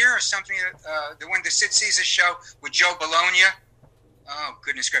another year or something, the one, the Sid Caesar show with Joe Bologna. Oh,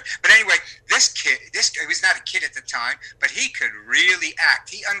 goodness gracious. But anyway, this kid, he was not a kid at the time, but he could really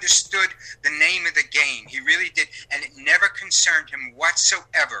act. He understood the name of the game. He really did. And it never concerned him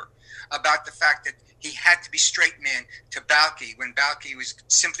whatsoever about the fact that he had to be straight man to Balky when Balky was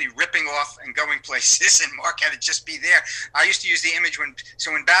simply ripping off and going places, and Mark had to just be there. I used to use the image when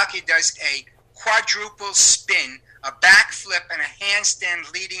Balky does a quadruple spin, a backflip, and a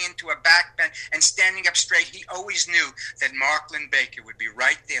handstand leading into a backbend and standing up straight, he always knew that Mark Lynn-Baker would be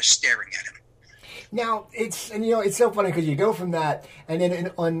right there staring at him. Now, it's so funny because you go from that, and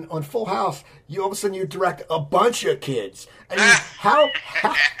then on Full House, all of a sudden you direct a bunch of kids. I mean,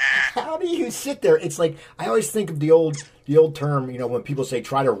 how do you sit there? It's like, I always think of the old term, when people say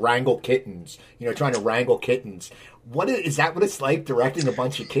trying to wrangle kittens. Is that what it's like, directing a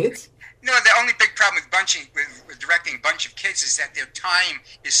bunch of kids? No, the only big problem with directing a bunch of kids is that their time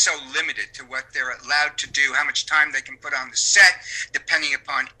is so limited to what they're allowed to do, how much time they can put on the set, depending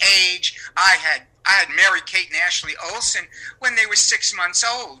upon age. I had Mary-Kate and Ashley Olsen when they were 6 months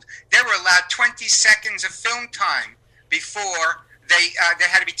old. They were allowed 20 seconds of film time before they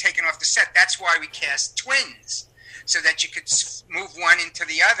had to be taken off the set. That's why we cast twins, so that you could move one into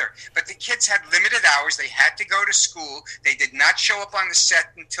the other. But the kids had limited hours. They had to go to school. They did not show up on the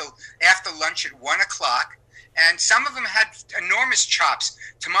set until after lunch at 1 o'clock. And some of them had enormous chops.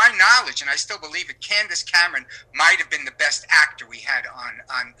 To my knowledge, and I still believe it, Candace Cameron might have been the best actor we had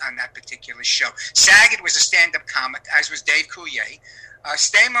on that particular show. Saget was a stand-up comic, as was Dave Coulier.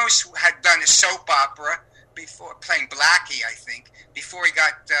 Stamos had done a soap opera before, playing Blackie, I think, before he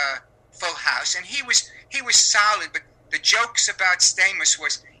got Full House. And he was solid, but the jokes about Stamos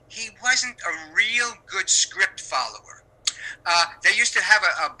was he wasn't a real good script follower. They used to have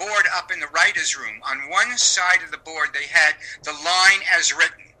a board up in the writer's room. On one side of the board, they had the line as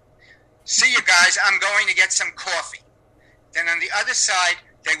written. See you guys, I'm going to get some coffee. Then on the other side,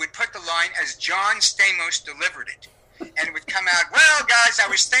 they would put the line as John Stamos delivered it. And it would come out, well, guys, I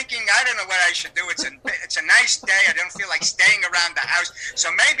was thinking, I don't know what I should do. It's a nice day. I don't feel like staying around the house, so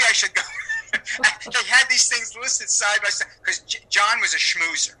maybe I should go. They had these things listed side by side because John was a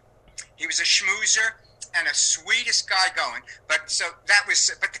schmoozer. He was a schmoozer and a sweetest guy going. But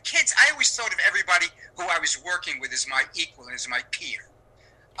the kids, I always thought of everybody who I was working with as my equal and as my peer.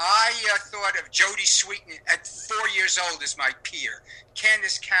 I thought of Jodie Sweetin at 4 years old as my peer,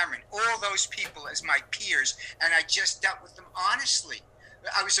 Candace Cameron, all those people as my peers, and I just dealt with them honestly.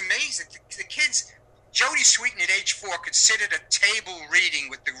 I was amazed that the kids, Jodie Sweetin at age 4 could sit at a table reading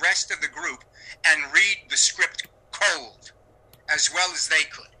with the rest of the group and read the script cold as well as they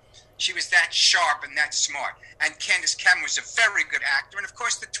could. She was that sharp and that smart. And Candace Cameron was a very good actor. And of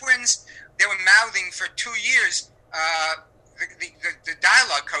course the twins, they were mouthing for 2 years the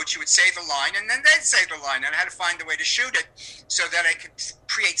dialogue coach who would say the line, and then they'd say the line, and I had to find a way to shoot it so that I could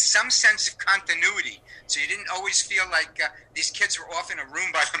create some sense of continuity. So you didn't always feel like these kids were off in a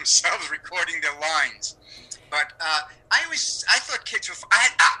room by themselves recording their lines. But I thought kids were.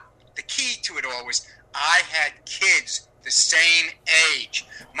 The key to it all was I had kids the same age.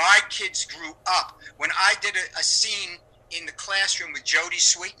 My kids grew up. When I did a scene in the classroom with Jodie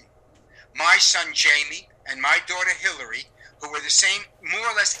Sweetin, my son Jamie and my daughter Hillary, who were the same, more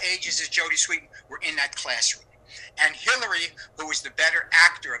or less ages as Jodie Sweetin, were in that classroom. And Hillary, who was the better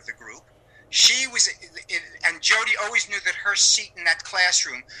actor of the group, she was, and Jodie always knew that her seat in that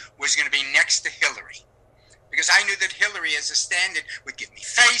classroom was going to be next to Hillary. Because I knew that Hillary, as a stand-in, would give me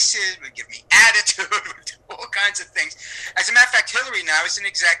faces, would give me attitude, would do all kinds of things. As a matter of fact, Hillary now is an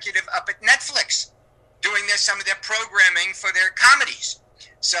executive up at Netflix, doing some of their programming for their comedies.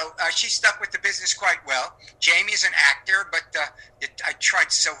 So she stuck with the business quite well. Jamie is an actor, but I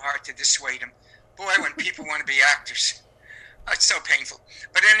tried so hard to dissuade him. Boy, when people want to be actors, it's so painful.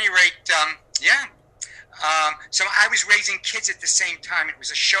 But at any rate, so I was raising kids at the same time. It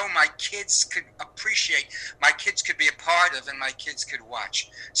was a show my kids could appreciate, my kids could be a part of, and my kids could watch.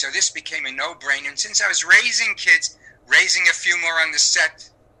 So this became a no-brainer. And since I was raising kids, raising a few more on the set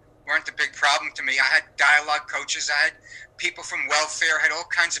weren't a big problem to me. I had dialogue coaches. I had people from welfare. I had all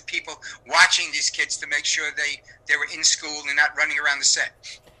kinds of people watching these kids to make sure they were in school and not running around the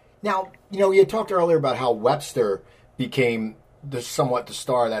set. Now, you talked earlier about how Webster became somewhat the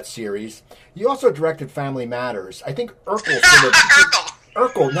star of that series. You also directed Family Matters. I think Urkel.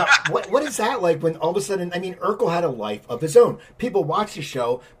 Urkel. Now, what is that like when all of a sudden, Urkel had a life of his own. People watch the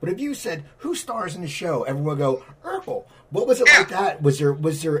show, but if you said, who stars in the show? Everyone would go, Urkel. What was it like that? Was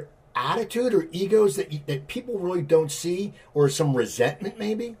there attitude or egos that people really don't see, or some resentment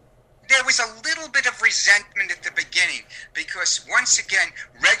maybe? There was a little bit of resentment at the beginning because, once again,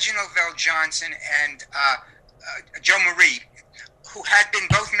 Reginald VelJohnson and Joe Marie, who had been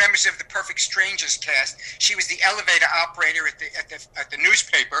both members of the Perfect Strangers cast. She was the elevator operator at the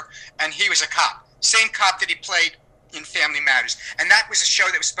newspaper, and he was a cop. Same cop that he played in Family Matters. And that was a show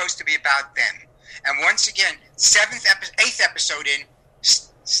that was supposed to be about them. And once again, 8th episode in,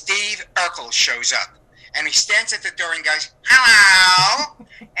 Steve Urkel shows up. And he stands at the door and goes, "Hello,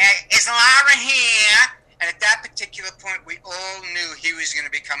 is Laura here?" And at that particular point, we all knew he was going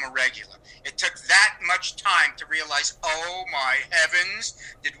to become a regular. It took that much time to realize, oh my heavens,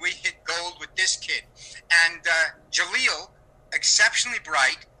 did we hit gold with this kid? And Jaleel, exceptionally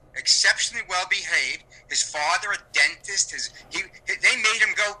bright, exceptionally well-behaved, his father a dentist, they made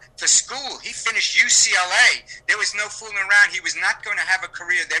him go to school. He finished UCLA. There was no fooling around. He was not going to have a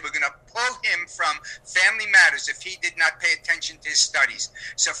career. They were going to pull him from Family Matters if he did not pay attention to his studies.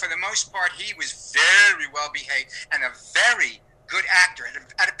 So for the most part, he was very well-behaved and a very good actor.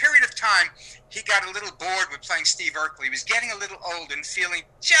 At a period of time, he got a little bored with playing Steve Urkel. He was getting a little old and feeling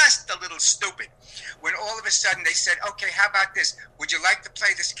just a little stupid. When all of a sudden they said, okay, how about this? Would you like to play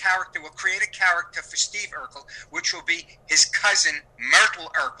this character? We'll create a character for Steve Urkel, which will be his cousin,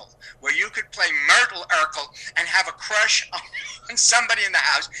 Myrtle Urkel, where you could play Myrtle Urkel and have a crush on somebody in the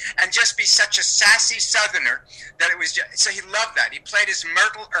house and just be such a sassy Southerner that it was just, so he loved that. He played as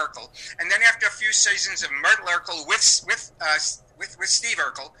Myrtle Urkel. And then after a few seasons of Myrtle Urkel with Steve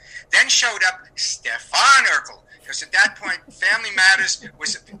Urkel, then showed up Stefan Urkel, because at that point, Family Matters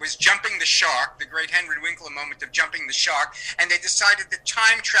was jumping the shark, the great Henry Winkler moment of jumping the shark, and they decided that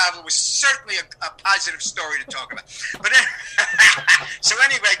time travel was certainly a positive story to talk about. But so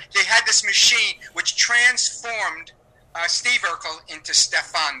anyway, they had this machine which transformed Steve Urkel into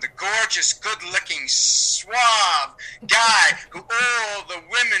Stefan, the gorgeous, good-looking, suave guy who all the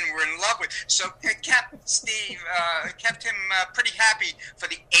women were in love with. So it kept kept him pretty happy for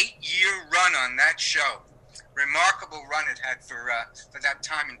the 8-year run on that show. Remarkable run it had for that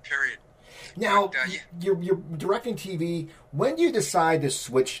time and period. Now, But, you're directing TV. When do you decide to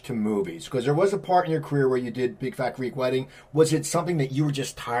switch to movies? Because there was a part in your career where you did Big Fat Greek Wedding. Was it something that you were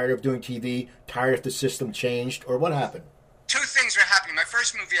just tired of doing TV, tired if the system changed, or what happened? Two things were happening. My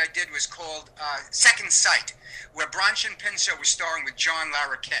first movie I did was called Second Sight, where Bronson Pinchot was starring with John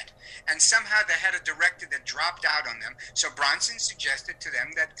Larroquette. And somehow they had a director that dropped out on them. So Bronson suggested to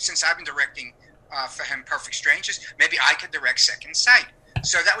them that since I've been directing for him Perfect Strangers, maybe I could direct Second Sight.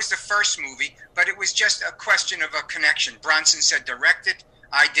 So that was the first movie, but it was just a question of a connection. Bronson said, direct it.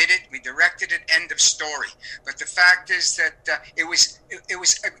 I did it. We directed it. End of story. But the fact is that I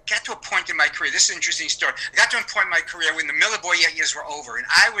got to a point in my career. This is an interesting story. I got to a point in my career when the Miller Boy years were over, and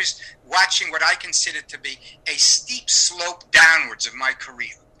I was watching what I considered to be a steep slope downwards of my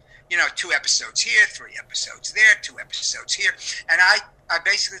career. 2 episodes here, 3 episodes there, 2 episodes here. And I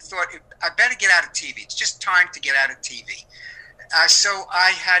basically thought, I better get out of TV. It's just time to get out of TV. So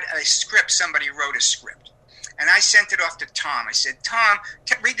I had a script. Somebody wrote a script. And I sent it off to Tom. I said, Tom,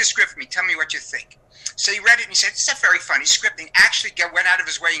 read the script for me. Tell me what you think. So he read it and he said, it's a very funny script. And he actually went out of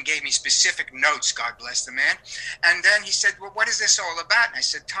his way and gave me specific notes, God bless the man. And then he said, well, what is this all about? And I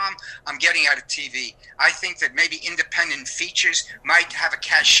said, Tom, I'm getting out of TV. I think that maybe independent features might have a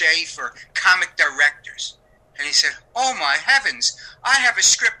cachet for comic directors. And he said, oh, my heavens, I have a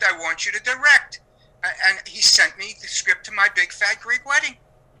script I want you to direct. And he sent me the script to My Big Fat Greek Wedding.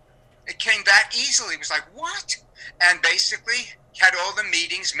 It came that easily. It was like, what? And basically had all the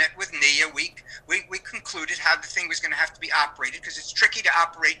meetings, met with Nia. We concluded how the thing was going to have to be operated, because it's tricky to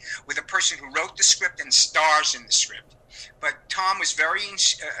operate with a person who wrote the script and stars in the script. But Tom was very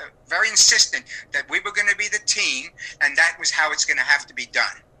insistent that we were going to be the team, and that was how it's going to have to be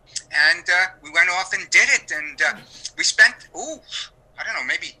done. And we went off and did it, and we spent,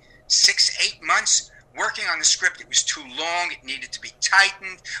 maybe 6-8 months working on the script. It was too long. It needed to be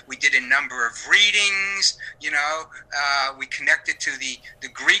tightened. We did a number of readings. We connected to the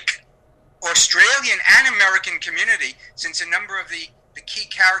Greek, Australian, and American community, since a number of the key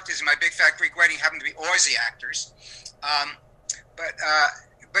characters in My Big Fat Greek Wedding happen to be Aussie actors.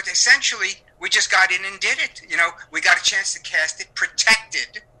 But essentially, we just got in and did it. We got a chance to cast it,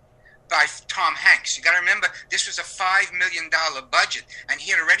 protected by Tom Hanks. You got to remember, this was a $5 million budget, and he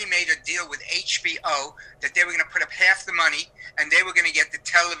had already made a deal with HBO that they were going to put up half the money, and they were going to get the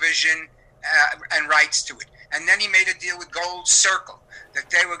television and rights to it. And then he made a deal with Gold Circle that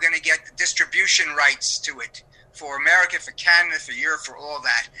they were going to get the distribution rights to it for America, for Canada, for Europe, for all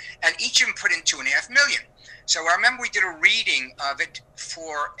that. And each of them put in $2.5 million. So I remember we did a reading of it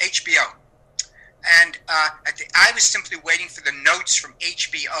for HBO, and I was simply waiting for the notes from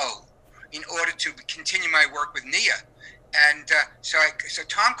HBO in order to continue my work with Nia. And so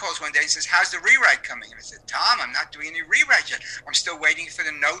Tom calls one day and says, how's the rewrite coming? And I said, Tom, I'm not doing any rewrite yet. I'm still waiting for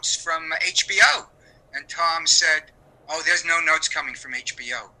the notes from HBO. And Tom said, oh, there's no notes coming from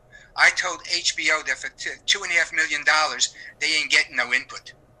HBO. I told HBO that for $2.5 million, they ain't getting no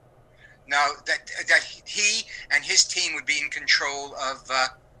input. No, that he and his team would be in control of the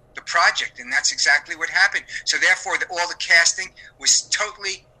project, and that's exactly what happened. So therefore, all the casting was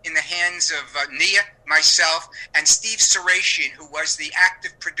totally in the hands of Nia, myself, and Steve Saratian, who was the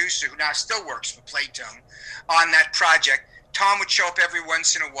active producer, who now still works for Playtone, on that project. Tom would show up every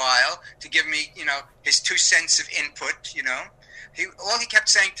once in a while to give me, his 2 cents of input, All he kept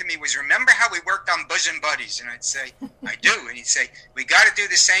saying to me was, remember how we worked on Bosom Buddies? And I'd say, I do. And he'd say, we got to do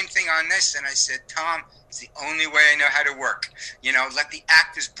the same thing on this. And I said, Tom, it's the only way I know how to work. Let the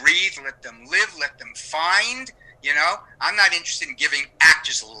actors breathe, let them live, let them find. I'm not interested in giving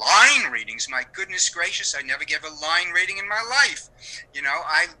actors line readings. My goodness gracious, I never gave a line reading in my life.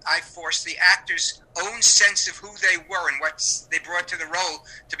 I forced the actors' own sense of who they were and what they brought to the role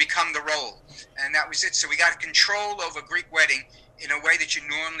to become the role. And that was it. So we got control over Greek Wedding in a way that you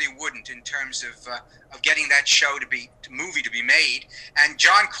normally wouldn't, in terms of getting that movie to be made. And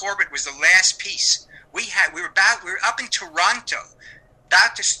John Corbett was the last piece. We were up in Toronto,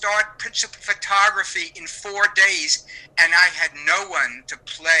 about to start principal photography in 4 days, and I had no one to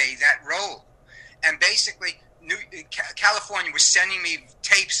play that role. And basically, California was sending me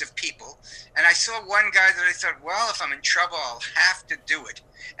tapes of people, and I saw one guy that I thought, well, if I'm in trouble, I'll have to do it.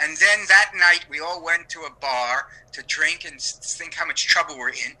 And then that night, we all went to a bar to drink and think how much trouble we're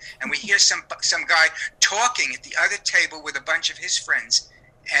in, and we hear some guy talking at the other table with a bunch of his friends,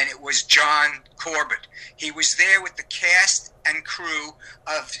 and it was John Corbett. He was there with the cast and crew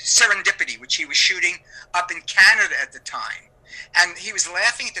of Serendipity, which he was shooting up in Canada at the time. And he was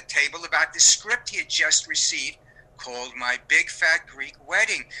laughing at the table about this script he had just received called My Big Fat Greek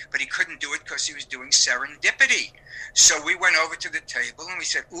Wedding, but he couldn't do it because he was doing Serendipity. So we went over to the table and we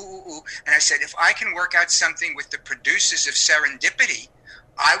said, ooh. And I said, if I can work out something with the producers of Serendipity,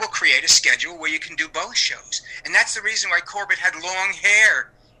 I will create a schedule where you can do both shows. And that's the reason why Corbett had long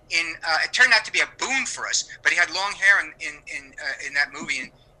hair. It turned out to be a boon for us, but he had long hair in that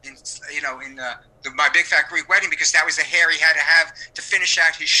movie, in My Big Fat Greek Wedding, because that was the hair he had to have to finish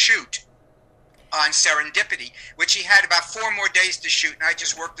out his shoot on Serendipity, which he had about 4 more days to shoot, and I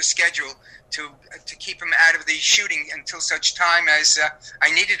just worked the schedule to keep him out of the shooting until such time as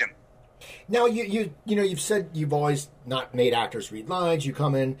I needed him. Now you've said you've always not made actors read lines. You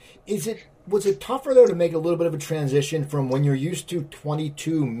come in. Was it tougher though to make a little bit of a transition from when you're used to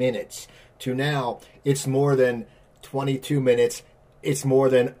 22 minutes to now it's more than 22 minutes? It's more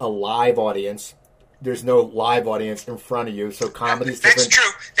than a live audience. there's no live audience in front of you, so comedy's That's different.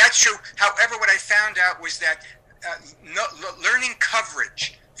 true. That's true. However, what I found out was that learning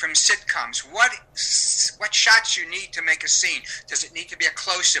coverage from sitcoms, what shots you need to make a scene. Does it need to be a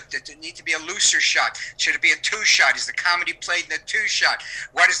close-up? Does it need to be a looser shot? Should it be a two-shot? Is the comedy played in a two-shot?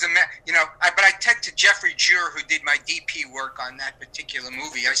 What is the but I said to Jeffrey Jur, who did my DP work on that particular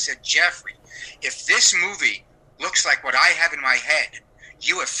movie, I said, Jeffrey, if this movie looks like what I have in my head,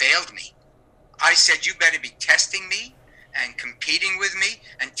 you have failed me. I said, you better be testing me and competing with me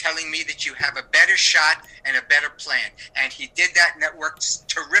and telling me that you have a better shot and a better plan. And he did that, and that worked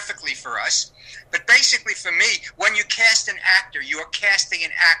terrifically for us. But basically for me, when you cast an actor, you are casting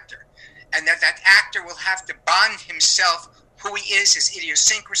an actor. And that actor will have to bond himself, who he is, his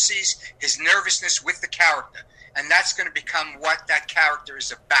idiosyncrasies, his nervousness with the character. And that's going to become what that character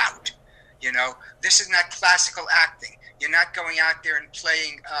is about. You know, this is not classical acting. You're not going out there and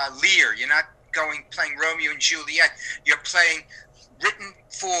playing Lear. You're not playing Romeo and Juliet. You're playing written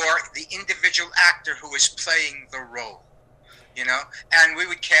for the individual actor who is playing the role, you know. And we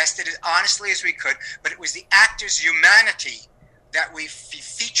would cast it as honestly as we could, but it was the actor's humanity that we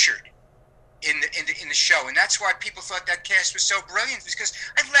featured in the show, and that's why people thought that cast was so brilliant, because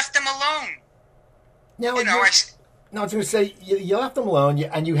I left them alone. Now, you know, I was going to say, you left them alone,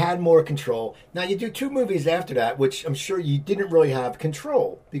 and you had more control. Now, you do 2 movies after that, which I'm sure you didn't really have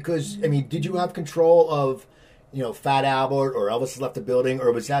control. Because, I mean, did you have control of, you know, Fat Albert or Elvis Has Left the Building?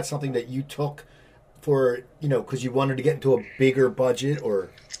 Or was that something that you took for, you know, because you wanted to get into a bigger budget? Or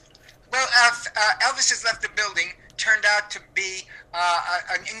Well, Elvis Has Left the Building turned out to be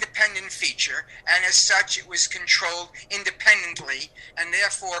an independent feature, and as such it was controlled independently, and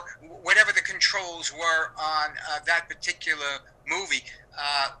therefore whatever the controls were on that particular movie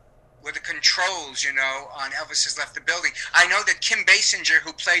were the controls, you know, on Elvis Has Left the Building. I know that Kim Basinger,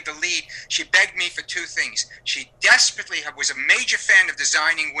 who played the lead, she begged me for 2 things. She desperately was a major fan of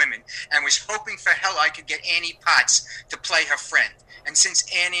Designing Women and was hoping for hell I could get Annie Potts to play her friend. And since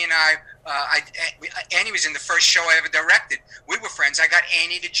Annie and Annie was in the first show I ever directed. We were friends. I got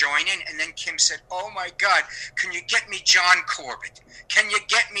Annie to join in, and then Kim said, "Oh my God, can you get me John Corbett? Can you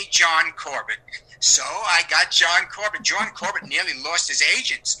get me John Corbett?" So I got John Corbett. John Corbett nearly lost his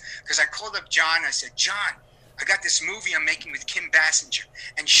agents because I called up John. I said, "John, I got this movie I'm making with Kim Basinger,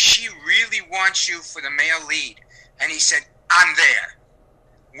 and she really wants you for the male lead." And he said, "I'm there."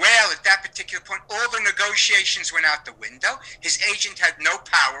 Well, at that particular point, all the negotiations went out the window. His agent had no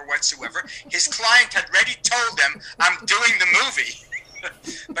power whatsoever. His client had already told them, "I'm doing the movie."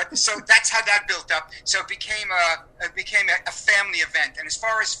 But so that's how that built up. So it became a family event. And as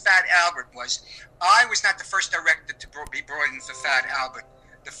far as Fat Albert was, I was not the first director to be brought in for Fat Albert.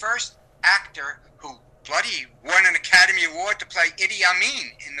 The first actor who bloody won an Academy Award to play Idi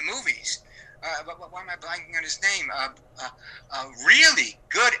Amin in the movies. Why am I blanking on his name? Really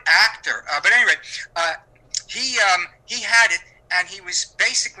good actor. But anyway, he had it, and he was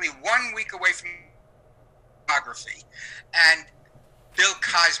basically 1 week away from pornography, and Bill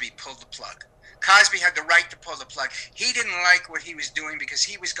Cosby pulled the plug. Cosby had the right to pull the plug. He didn't like what he was doing because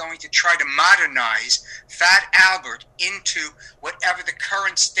he was going to try to modernize Fat Albert into whatever the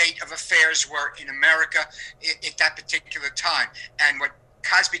current state of affairs were in America at that particular time. And what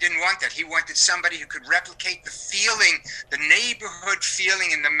Cosby didn't want that. He wanted somebody who could replicate the feeling, the neighborhood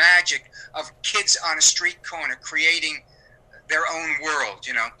feeling and the magic of kids on a street corner creating their own world,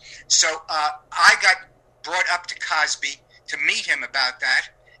 you know. So I got brought up to Cosby to meet him about that,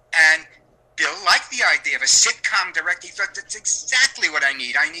 and Bill liked the idea of a sitcom director. He thought, that's exactly what I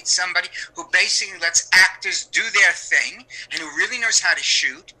need. I need somebody who basically lets actors do their thing and who really knows how to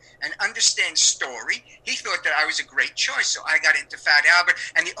shoot and understand story. He thought that I was a great choice, so I got into Fat Albert.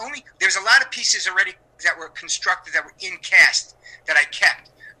 And there's a lot of pieces already that were constructed that were in cast that I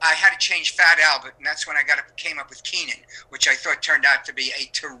kept. I had to change Fat Albert, and that's when I came up with Keenan, which I thought turned out to be a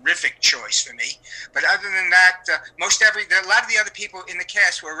terrific choice for me. But other than that, a lot of the other people in the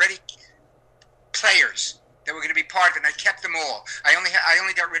cast were already players that were going to be part of it, and I kept them all. I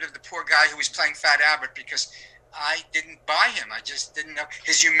only got rid of the poor guy who was playing Fat Albert because I didn't buy him. I just didn't know.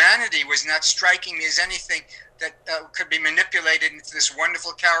 His humanity was not striking me as anything that could be manipulated into this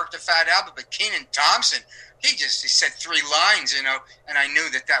wonderful character, Fat Albert. But Kenan Thompson, he said 3 lines, you know, and I knew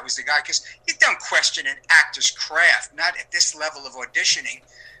that was the guy. Because you don't question an actor's craft, not at this level of auditioning.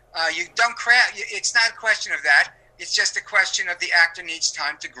 You don't craft. It's not a question of that. It's just a question of the actor needs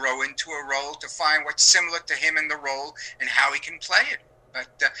time to grow into a role, to find what's similar to him in the role and how he can play it.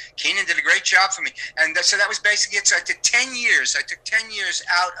 But Keenan did a great job for me. And so that was basically it. So I took 10 years. I took 10 years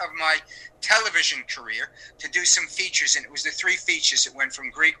out of my television career to do some features. And it was the 3 features. It went from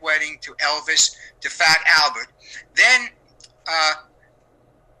Greek Wedding to Elvis to Fat Albert. Then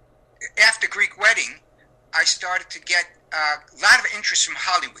after Greek Wedding, I started to get a lot of interest from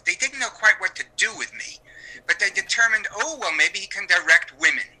Hollywood. They didn't know quite what to do with me, but they determined, oh, well, maybe he can direct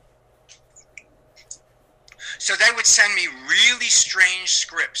women. So they would send me really strange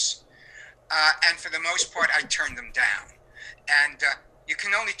scripts, and for the most part, I turned them down. And you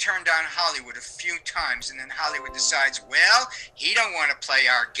can only turn down Hollywood a few times, and then Hollywood decides, well, he don't want to play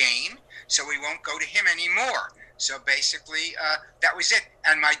our game, so we won't go to him anymore. So basically, that was it.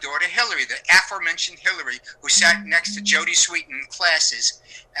 And my daughter Hillary, the aforementioned Hillary, who sat next to Jodie Sweetin in classes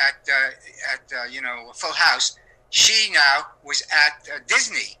at Full House, she now was at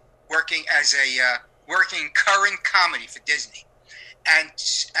Disney working as a working current comedy for Disney. And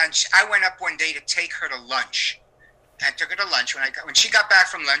I went up one day to take her to lunch. And took her to lunch. When she got back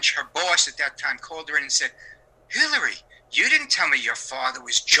from lunch, her boss at that time called her in and said, Hillary, you didn't tell me your father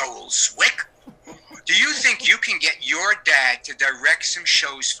was Joel Zwick. Do you think you can get your dad to direct some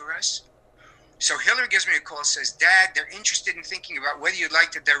shows for us? So Hillary gives me a call and says, Dad, they're interested in thinking about whether you'd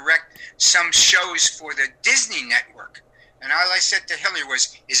like to direct some shows for the Disney network. And all I said to Hillary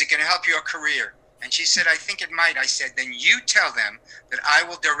was, is it going to help your career? And she said, I think it might. I said, then you tell them that I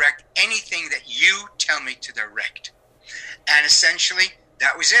will direct anything that you tell me to direct. And essentially,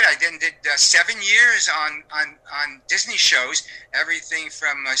 that was it. I then did 7 years on Disney shows, everything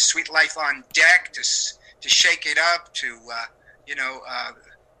from Sweet Life on Deck to Shake It Up to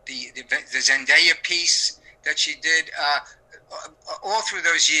the Zendaya piece that she did all through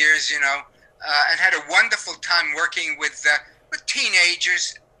those years, and had a wonderful time working with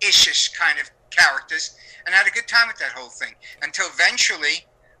teenagers, ish kind of characters, and had a good time with that whole thing until eventually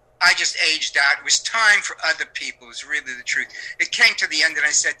I just aged out. It was time for other people. It was really the truth. It came to the end, and I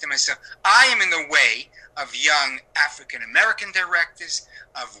said to myself, I am in the way of young African-American directors,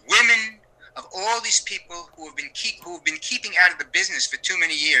 of women, of all these people who have been keeping out of the business for too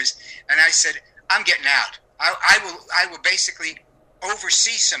many years. And I said, I'm getting out. I will basically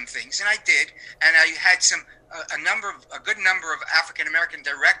oversee some things, and I did. And I had a good number of African-American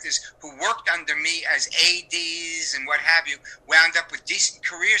directors who worked under me as ADs and what have you, wound up with decent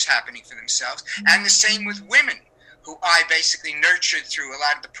careers happening for themselves. And the same with women, who I basically nurtured through a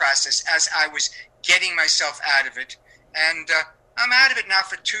lot of the process as I was getting myself out of it. And I'm out of it now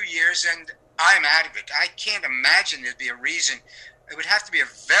for 2 years, and I'm out of it. I can't imagine there'd be a reason. It would have to be a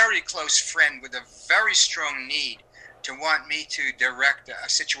very close friend with a very strong need to want me to direct a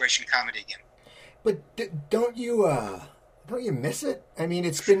situation comedy again. But don't you miss it? I mean,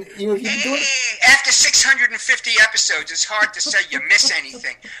 it's been, you've been doing it. After 650 episodes, it's hard to say you miss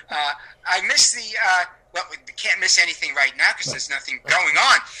anything. I miss we can't miss anything right now because there's nothing going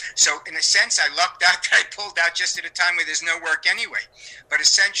on. So in a sense, I lucked out that I pulled out just at a time where there's no work anyway. But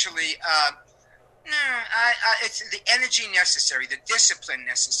essentially, it's the energy necessary, the discipline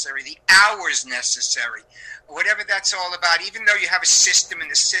necessary, the hours necessary, whatever that's all about. Even though you have a system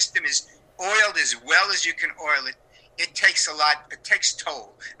and the system is oiled as well as you can oil it, it takes a lot. It takes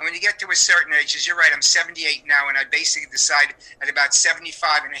toll. And when you get to a certain age, as you're right, I'm 78 now, and I basically decided at about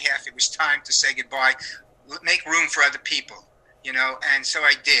 75 and a half, it was time to say goodbye, make room for other people, and so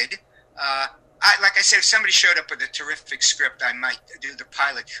I did. Like I said, if somebody showed up with a terrific script, I might do the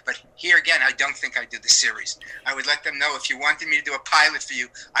pilot. But here again, I don't think I do the series. I would let them know, if you wanted me to do a pilot for you,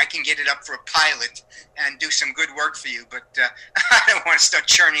 I can get it up for a pilot and do some good work for you. But I don't want to start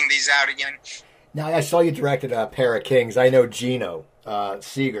churning these out again. Now, I saw you directed A Pair of Kings. I know Gino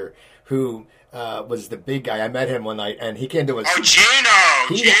Seeger, who was the big guy. I met him one night, and he came to us. Oh,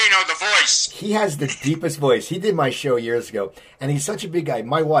 Gino, the voice. He has the deepest voice. He did my show years ago, and he's such a big guy.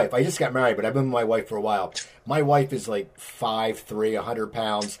 My wife, I just got married, but I've been with my wife for a while. My wife is like 5'3", 100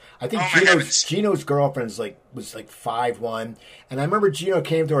 pounds. I think Gino's girlfriend was like 5'1", and I remember Gino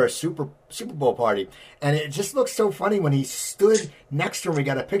came to our Super Bowl party, and it just looked so funny when he stood next to him. We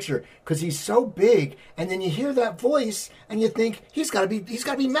got a picture because he's so big, and then you hear that voice, and you think he's got to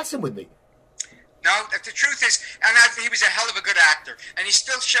be messing with me. No, the truth is, and he was a hell of a good actor, and he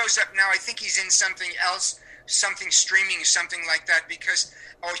still shows up now. I think he's in something else, something streaming or something like that, because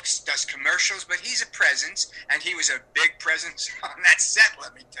he does commercials, but he's a presence, and he was a big presence on that set,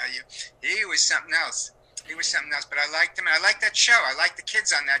 let me tell you. He was something else. But I liked him, and I liked that show. I liked the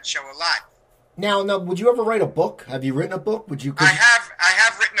kids on that show a lot. Now, would you ever write a book? Have you written a book? I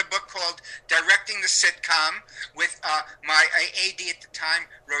have written a book called Directing the Sitcom with my AD at the time,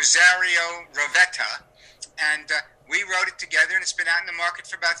 Rosario Rovetta, and We wrote it together, and it's been out in the market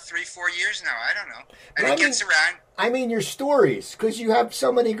for about 3-4 years now. I don't know. And Well, it gets around. I mean, your stories, because you have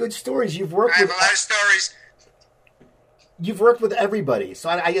so many good stories. You've worked I have with a lot of stories. You've worked with everybody, so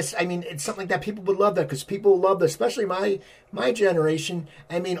I guess it's something that people would love that because people love that, especially my generation.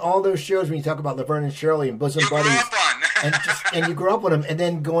 I mean, all those shows when you talk about Laverne and Shirley and Bosom You grew Buddies, up on. and you grew up with them, and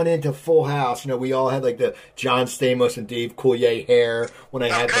then going into Full House, we all had like the John Stamos and Dave Coulier hair when I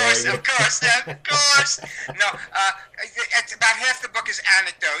had that. Of course. No, it's about half the book is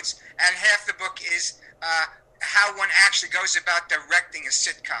anecdotes, and half the book is how one actually goes about directing a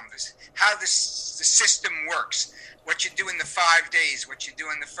sitcom. How the system works. What you do in the 5 days, what you do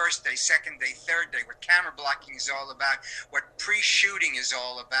in the first day, second day, third day, what camera blocking is all about, what pre-shooting is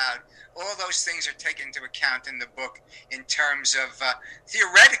all about. All those things are taken into account in the book in terms of,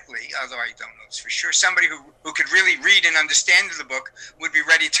 theoretically, although I don't know this for sure, somebody who could really read and understand the book would be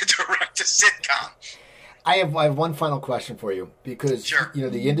ready to direct a sitcom. I have one final question for you because, Sure.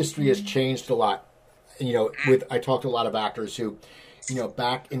 The industry has changed a lot. I talked to a lot of actors who,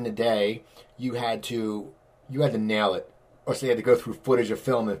 back in the day, you had to nail it, or so you had to go through footage of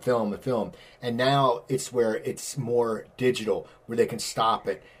film, and now it's where it's more digital, where they can stop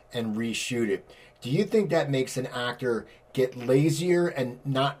it and reshoot it. Do you think that makes an actor get lazier and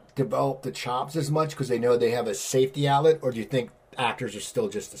not develop the chops as much because they know they have a safety outlet, or do you think actors are still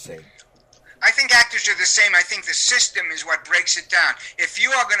just the same? I think actors are the same. I think the system is what breaks it down. If you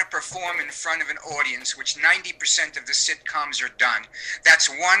are going to perform in front of an audience, which 90% of the sitcoms are done,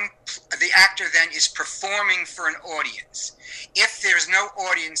 the actor then is performing for an audience. If there's no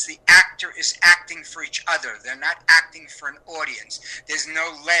audience, the actor is acting for each other. They're not acting for an audience. There's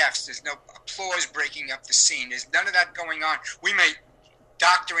no laughs. There's no applause breaking up the scene. There's none of that going on. We may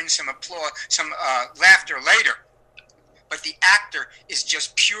doctor in some applause, some laughter later. But the actor is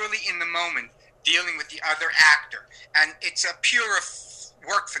just purely in the moment dealing with the other actor. And it's a pure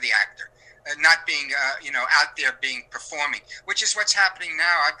work for the actor, not being, out there performing, which is what's happening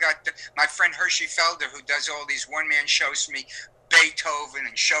now. I've got my friend Hershey Felder, who does all these one-man shows for me, Beethoven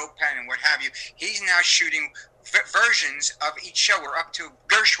and Chopin and what have you. He's now shooting versions of each show. We're up to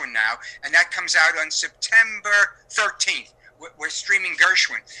Gershwin now, and that comes out on September 13th. We're streaming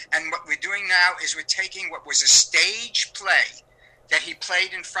Gershwin. And what we're doing now is we're taking what was a stage play that he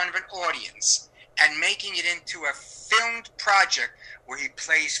played in front of an audience and making it into a filmed project where he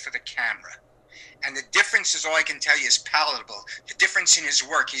plays for the camera. And the difference is, all I can tell you, is palatable. The difference in his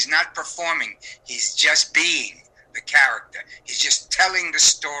work, he's not performing. He's just being the character. He's just telling the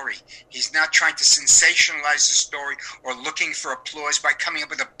story. He's not trying to sensationalize the story or looking for applause by coming up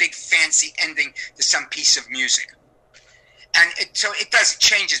with a big fancy ending to some piece of music. And it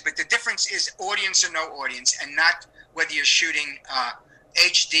changes, but the difference is audience or no audience, and not whether you're shooting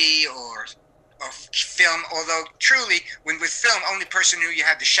HD or film. Although truly, with film, only person who knew you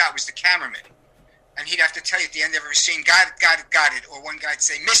had the shot was the cameraman, and he'd have to tell you at the end of every scene, got it, or one guy'd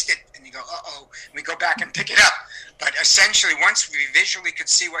say, missed it, and you go, uh-oh, and we go back and pick it up. But essentially, once we visually could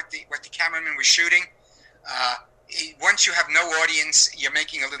see what the cameraman was shooting, once you have no audience, you're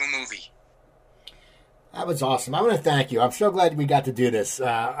making a little movie. That was awesome. I want to thank you. I'm so glad we got to do this.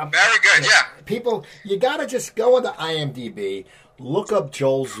 Very good, yeah. People, you got to just go into IMDb, look up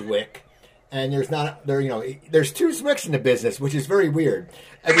Joel Zwick, and there's two Zwicks in the business, which is very weird.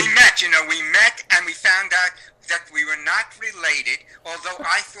 And we met and we found out that we were not related, although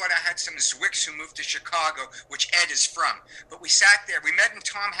I thought I had some Zwicks who moved to Chicago, which Ed is from. But we sat there. We met in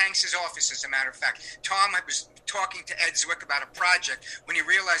Tom Hanks' office, as a matter of fact. Tom was talking to Ed Zwick about a project when he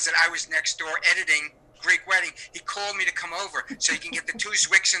realized that I was next door editing Greek Wedding. He called me to come over so he can get the two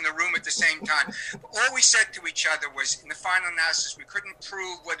Zwicks in the room at the same time. All we said to each other was, in the final analysis, we couldn't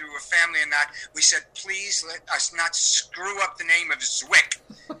prove whether we were family or not. We said, please let us not screw up the name of Zwick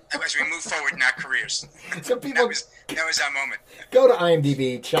as we move forward in our careers. So people, that was our moment. Go to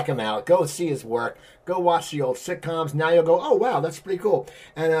IMDb, check him out, go see his work, go watch the old sitcoms. Now you'll go, oh, wow, that's pretty cool.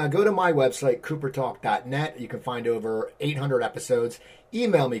 And go to my website, coopertalk.net. You can find over 800 episodes.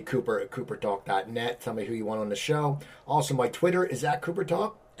 Email me, cooper@coopertalk.net. Tell me who you want on the show. Also, my Twitter is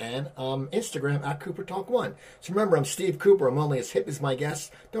 @CooperTalk, and Instagram @CooperTalk1. So remember, I'm Steve Cooper. I'm only as hip as my guests.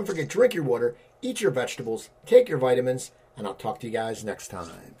 Don't forget, drink your water, eat your vegetables, take your vitamins, and I'll talk to you guys next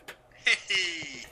time.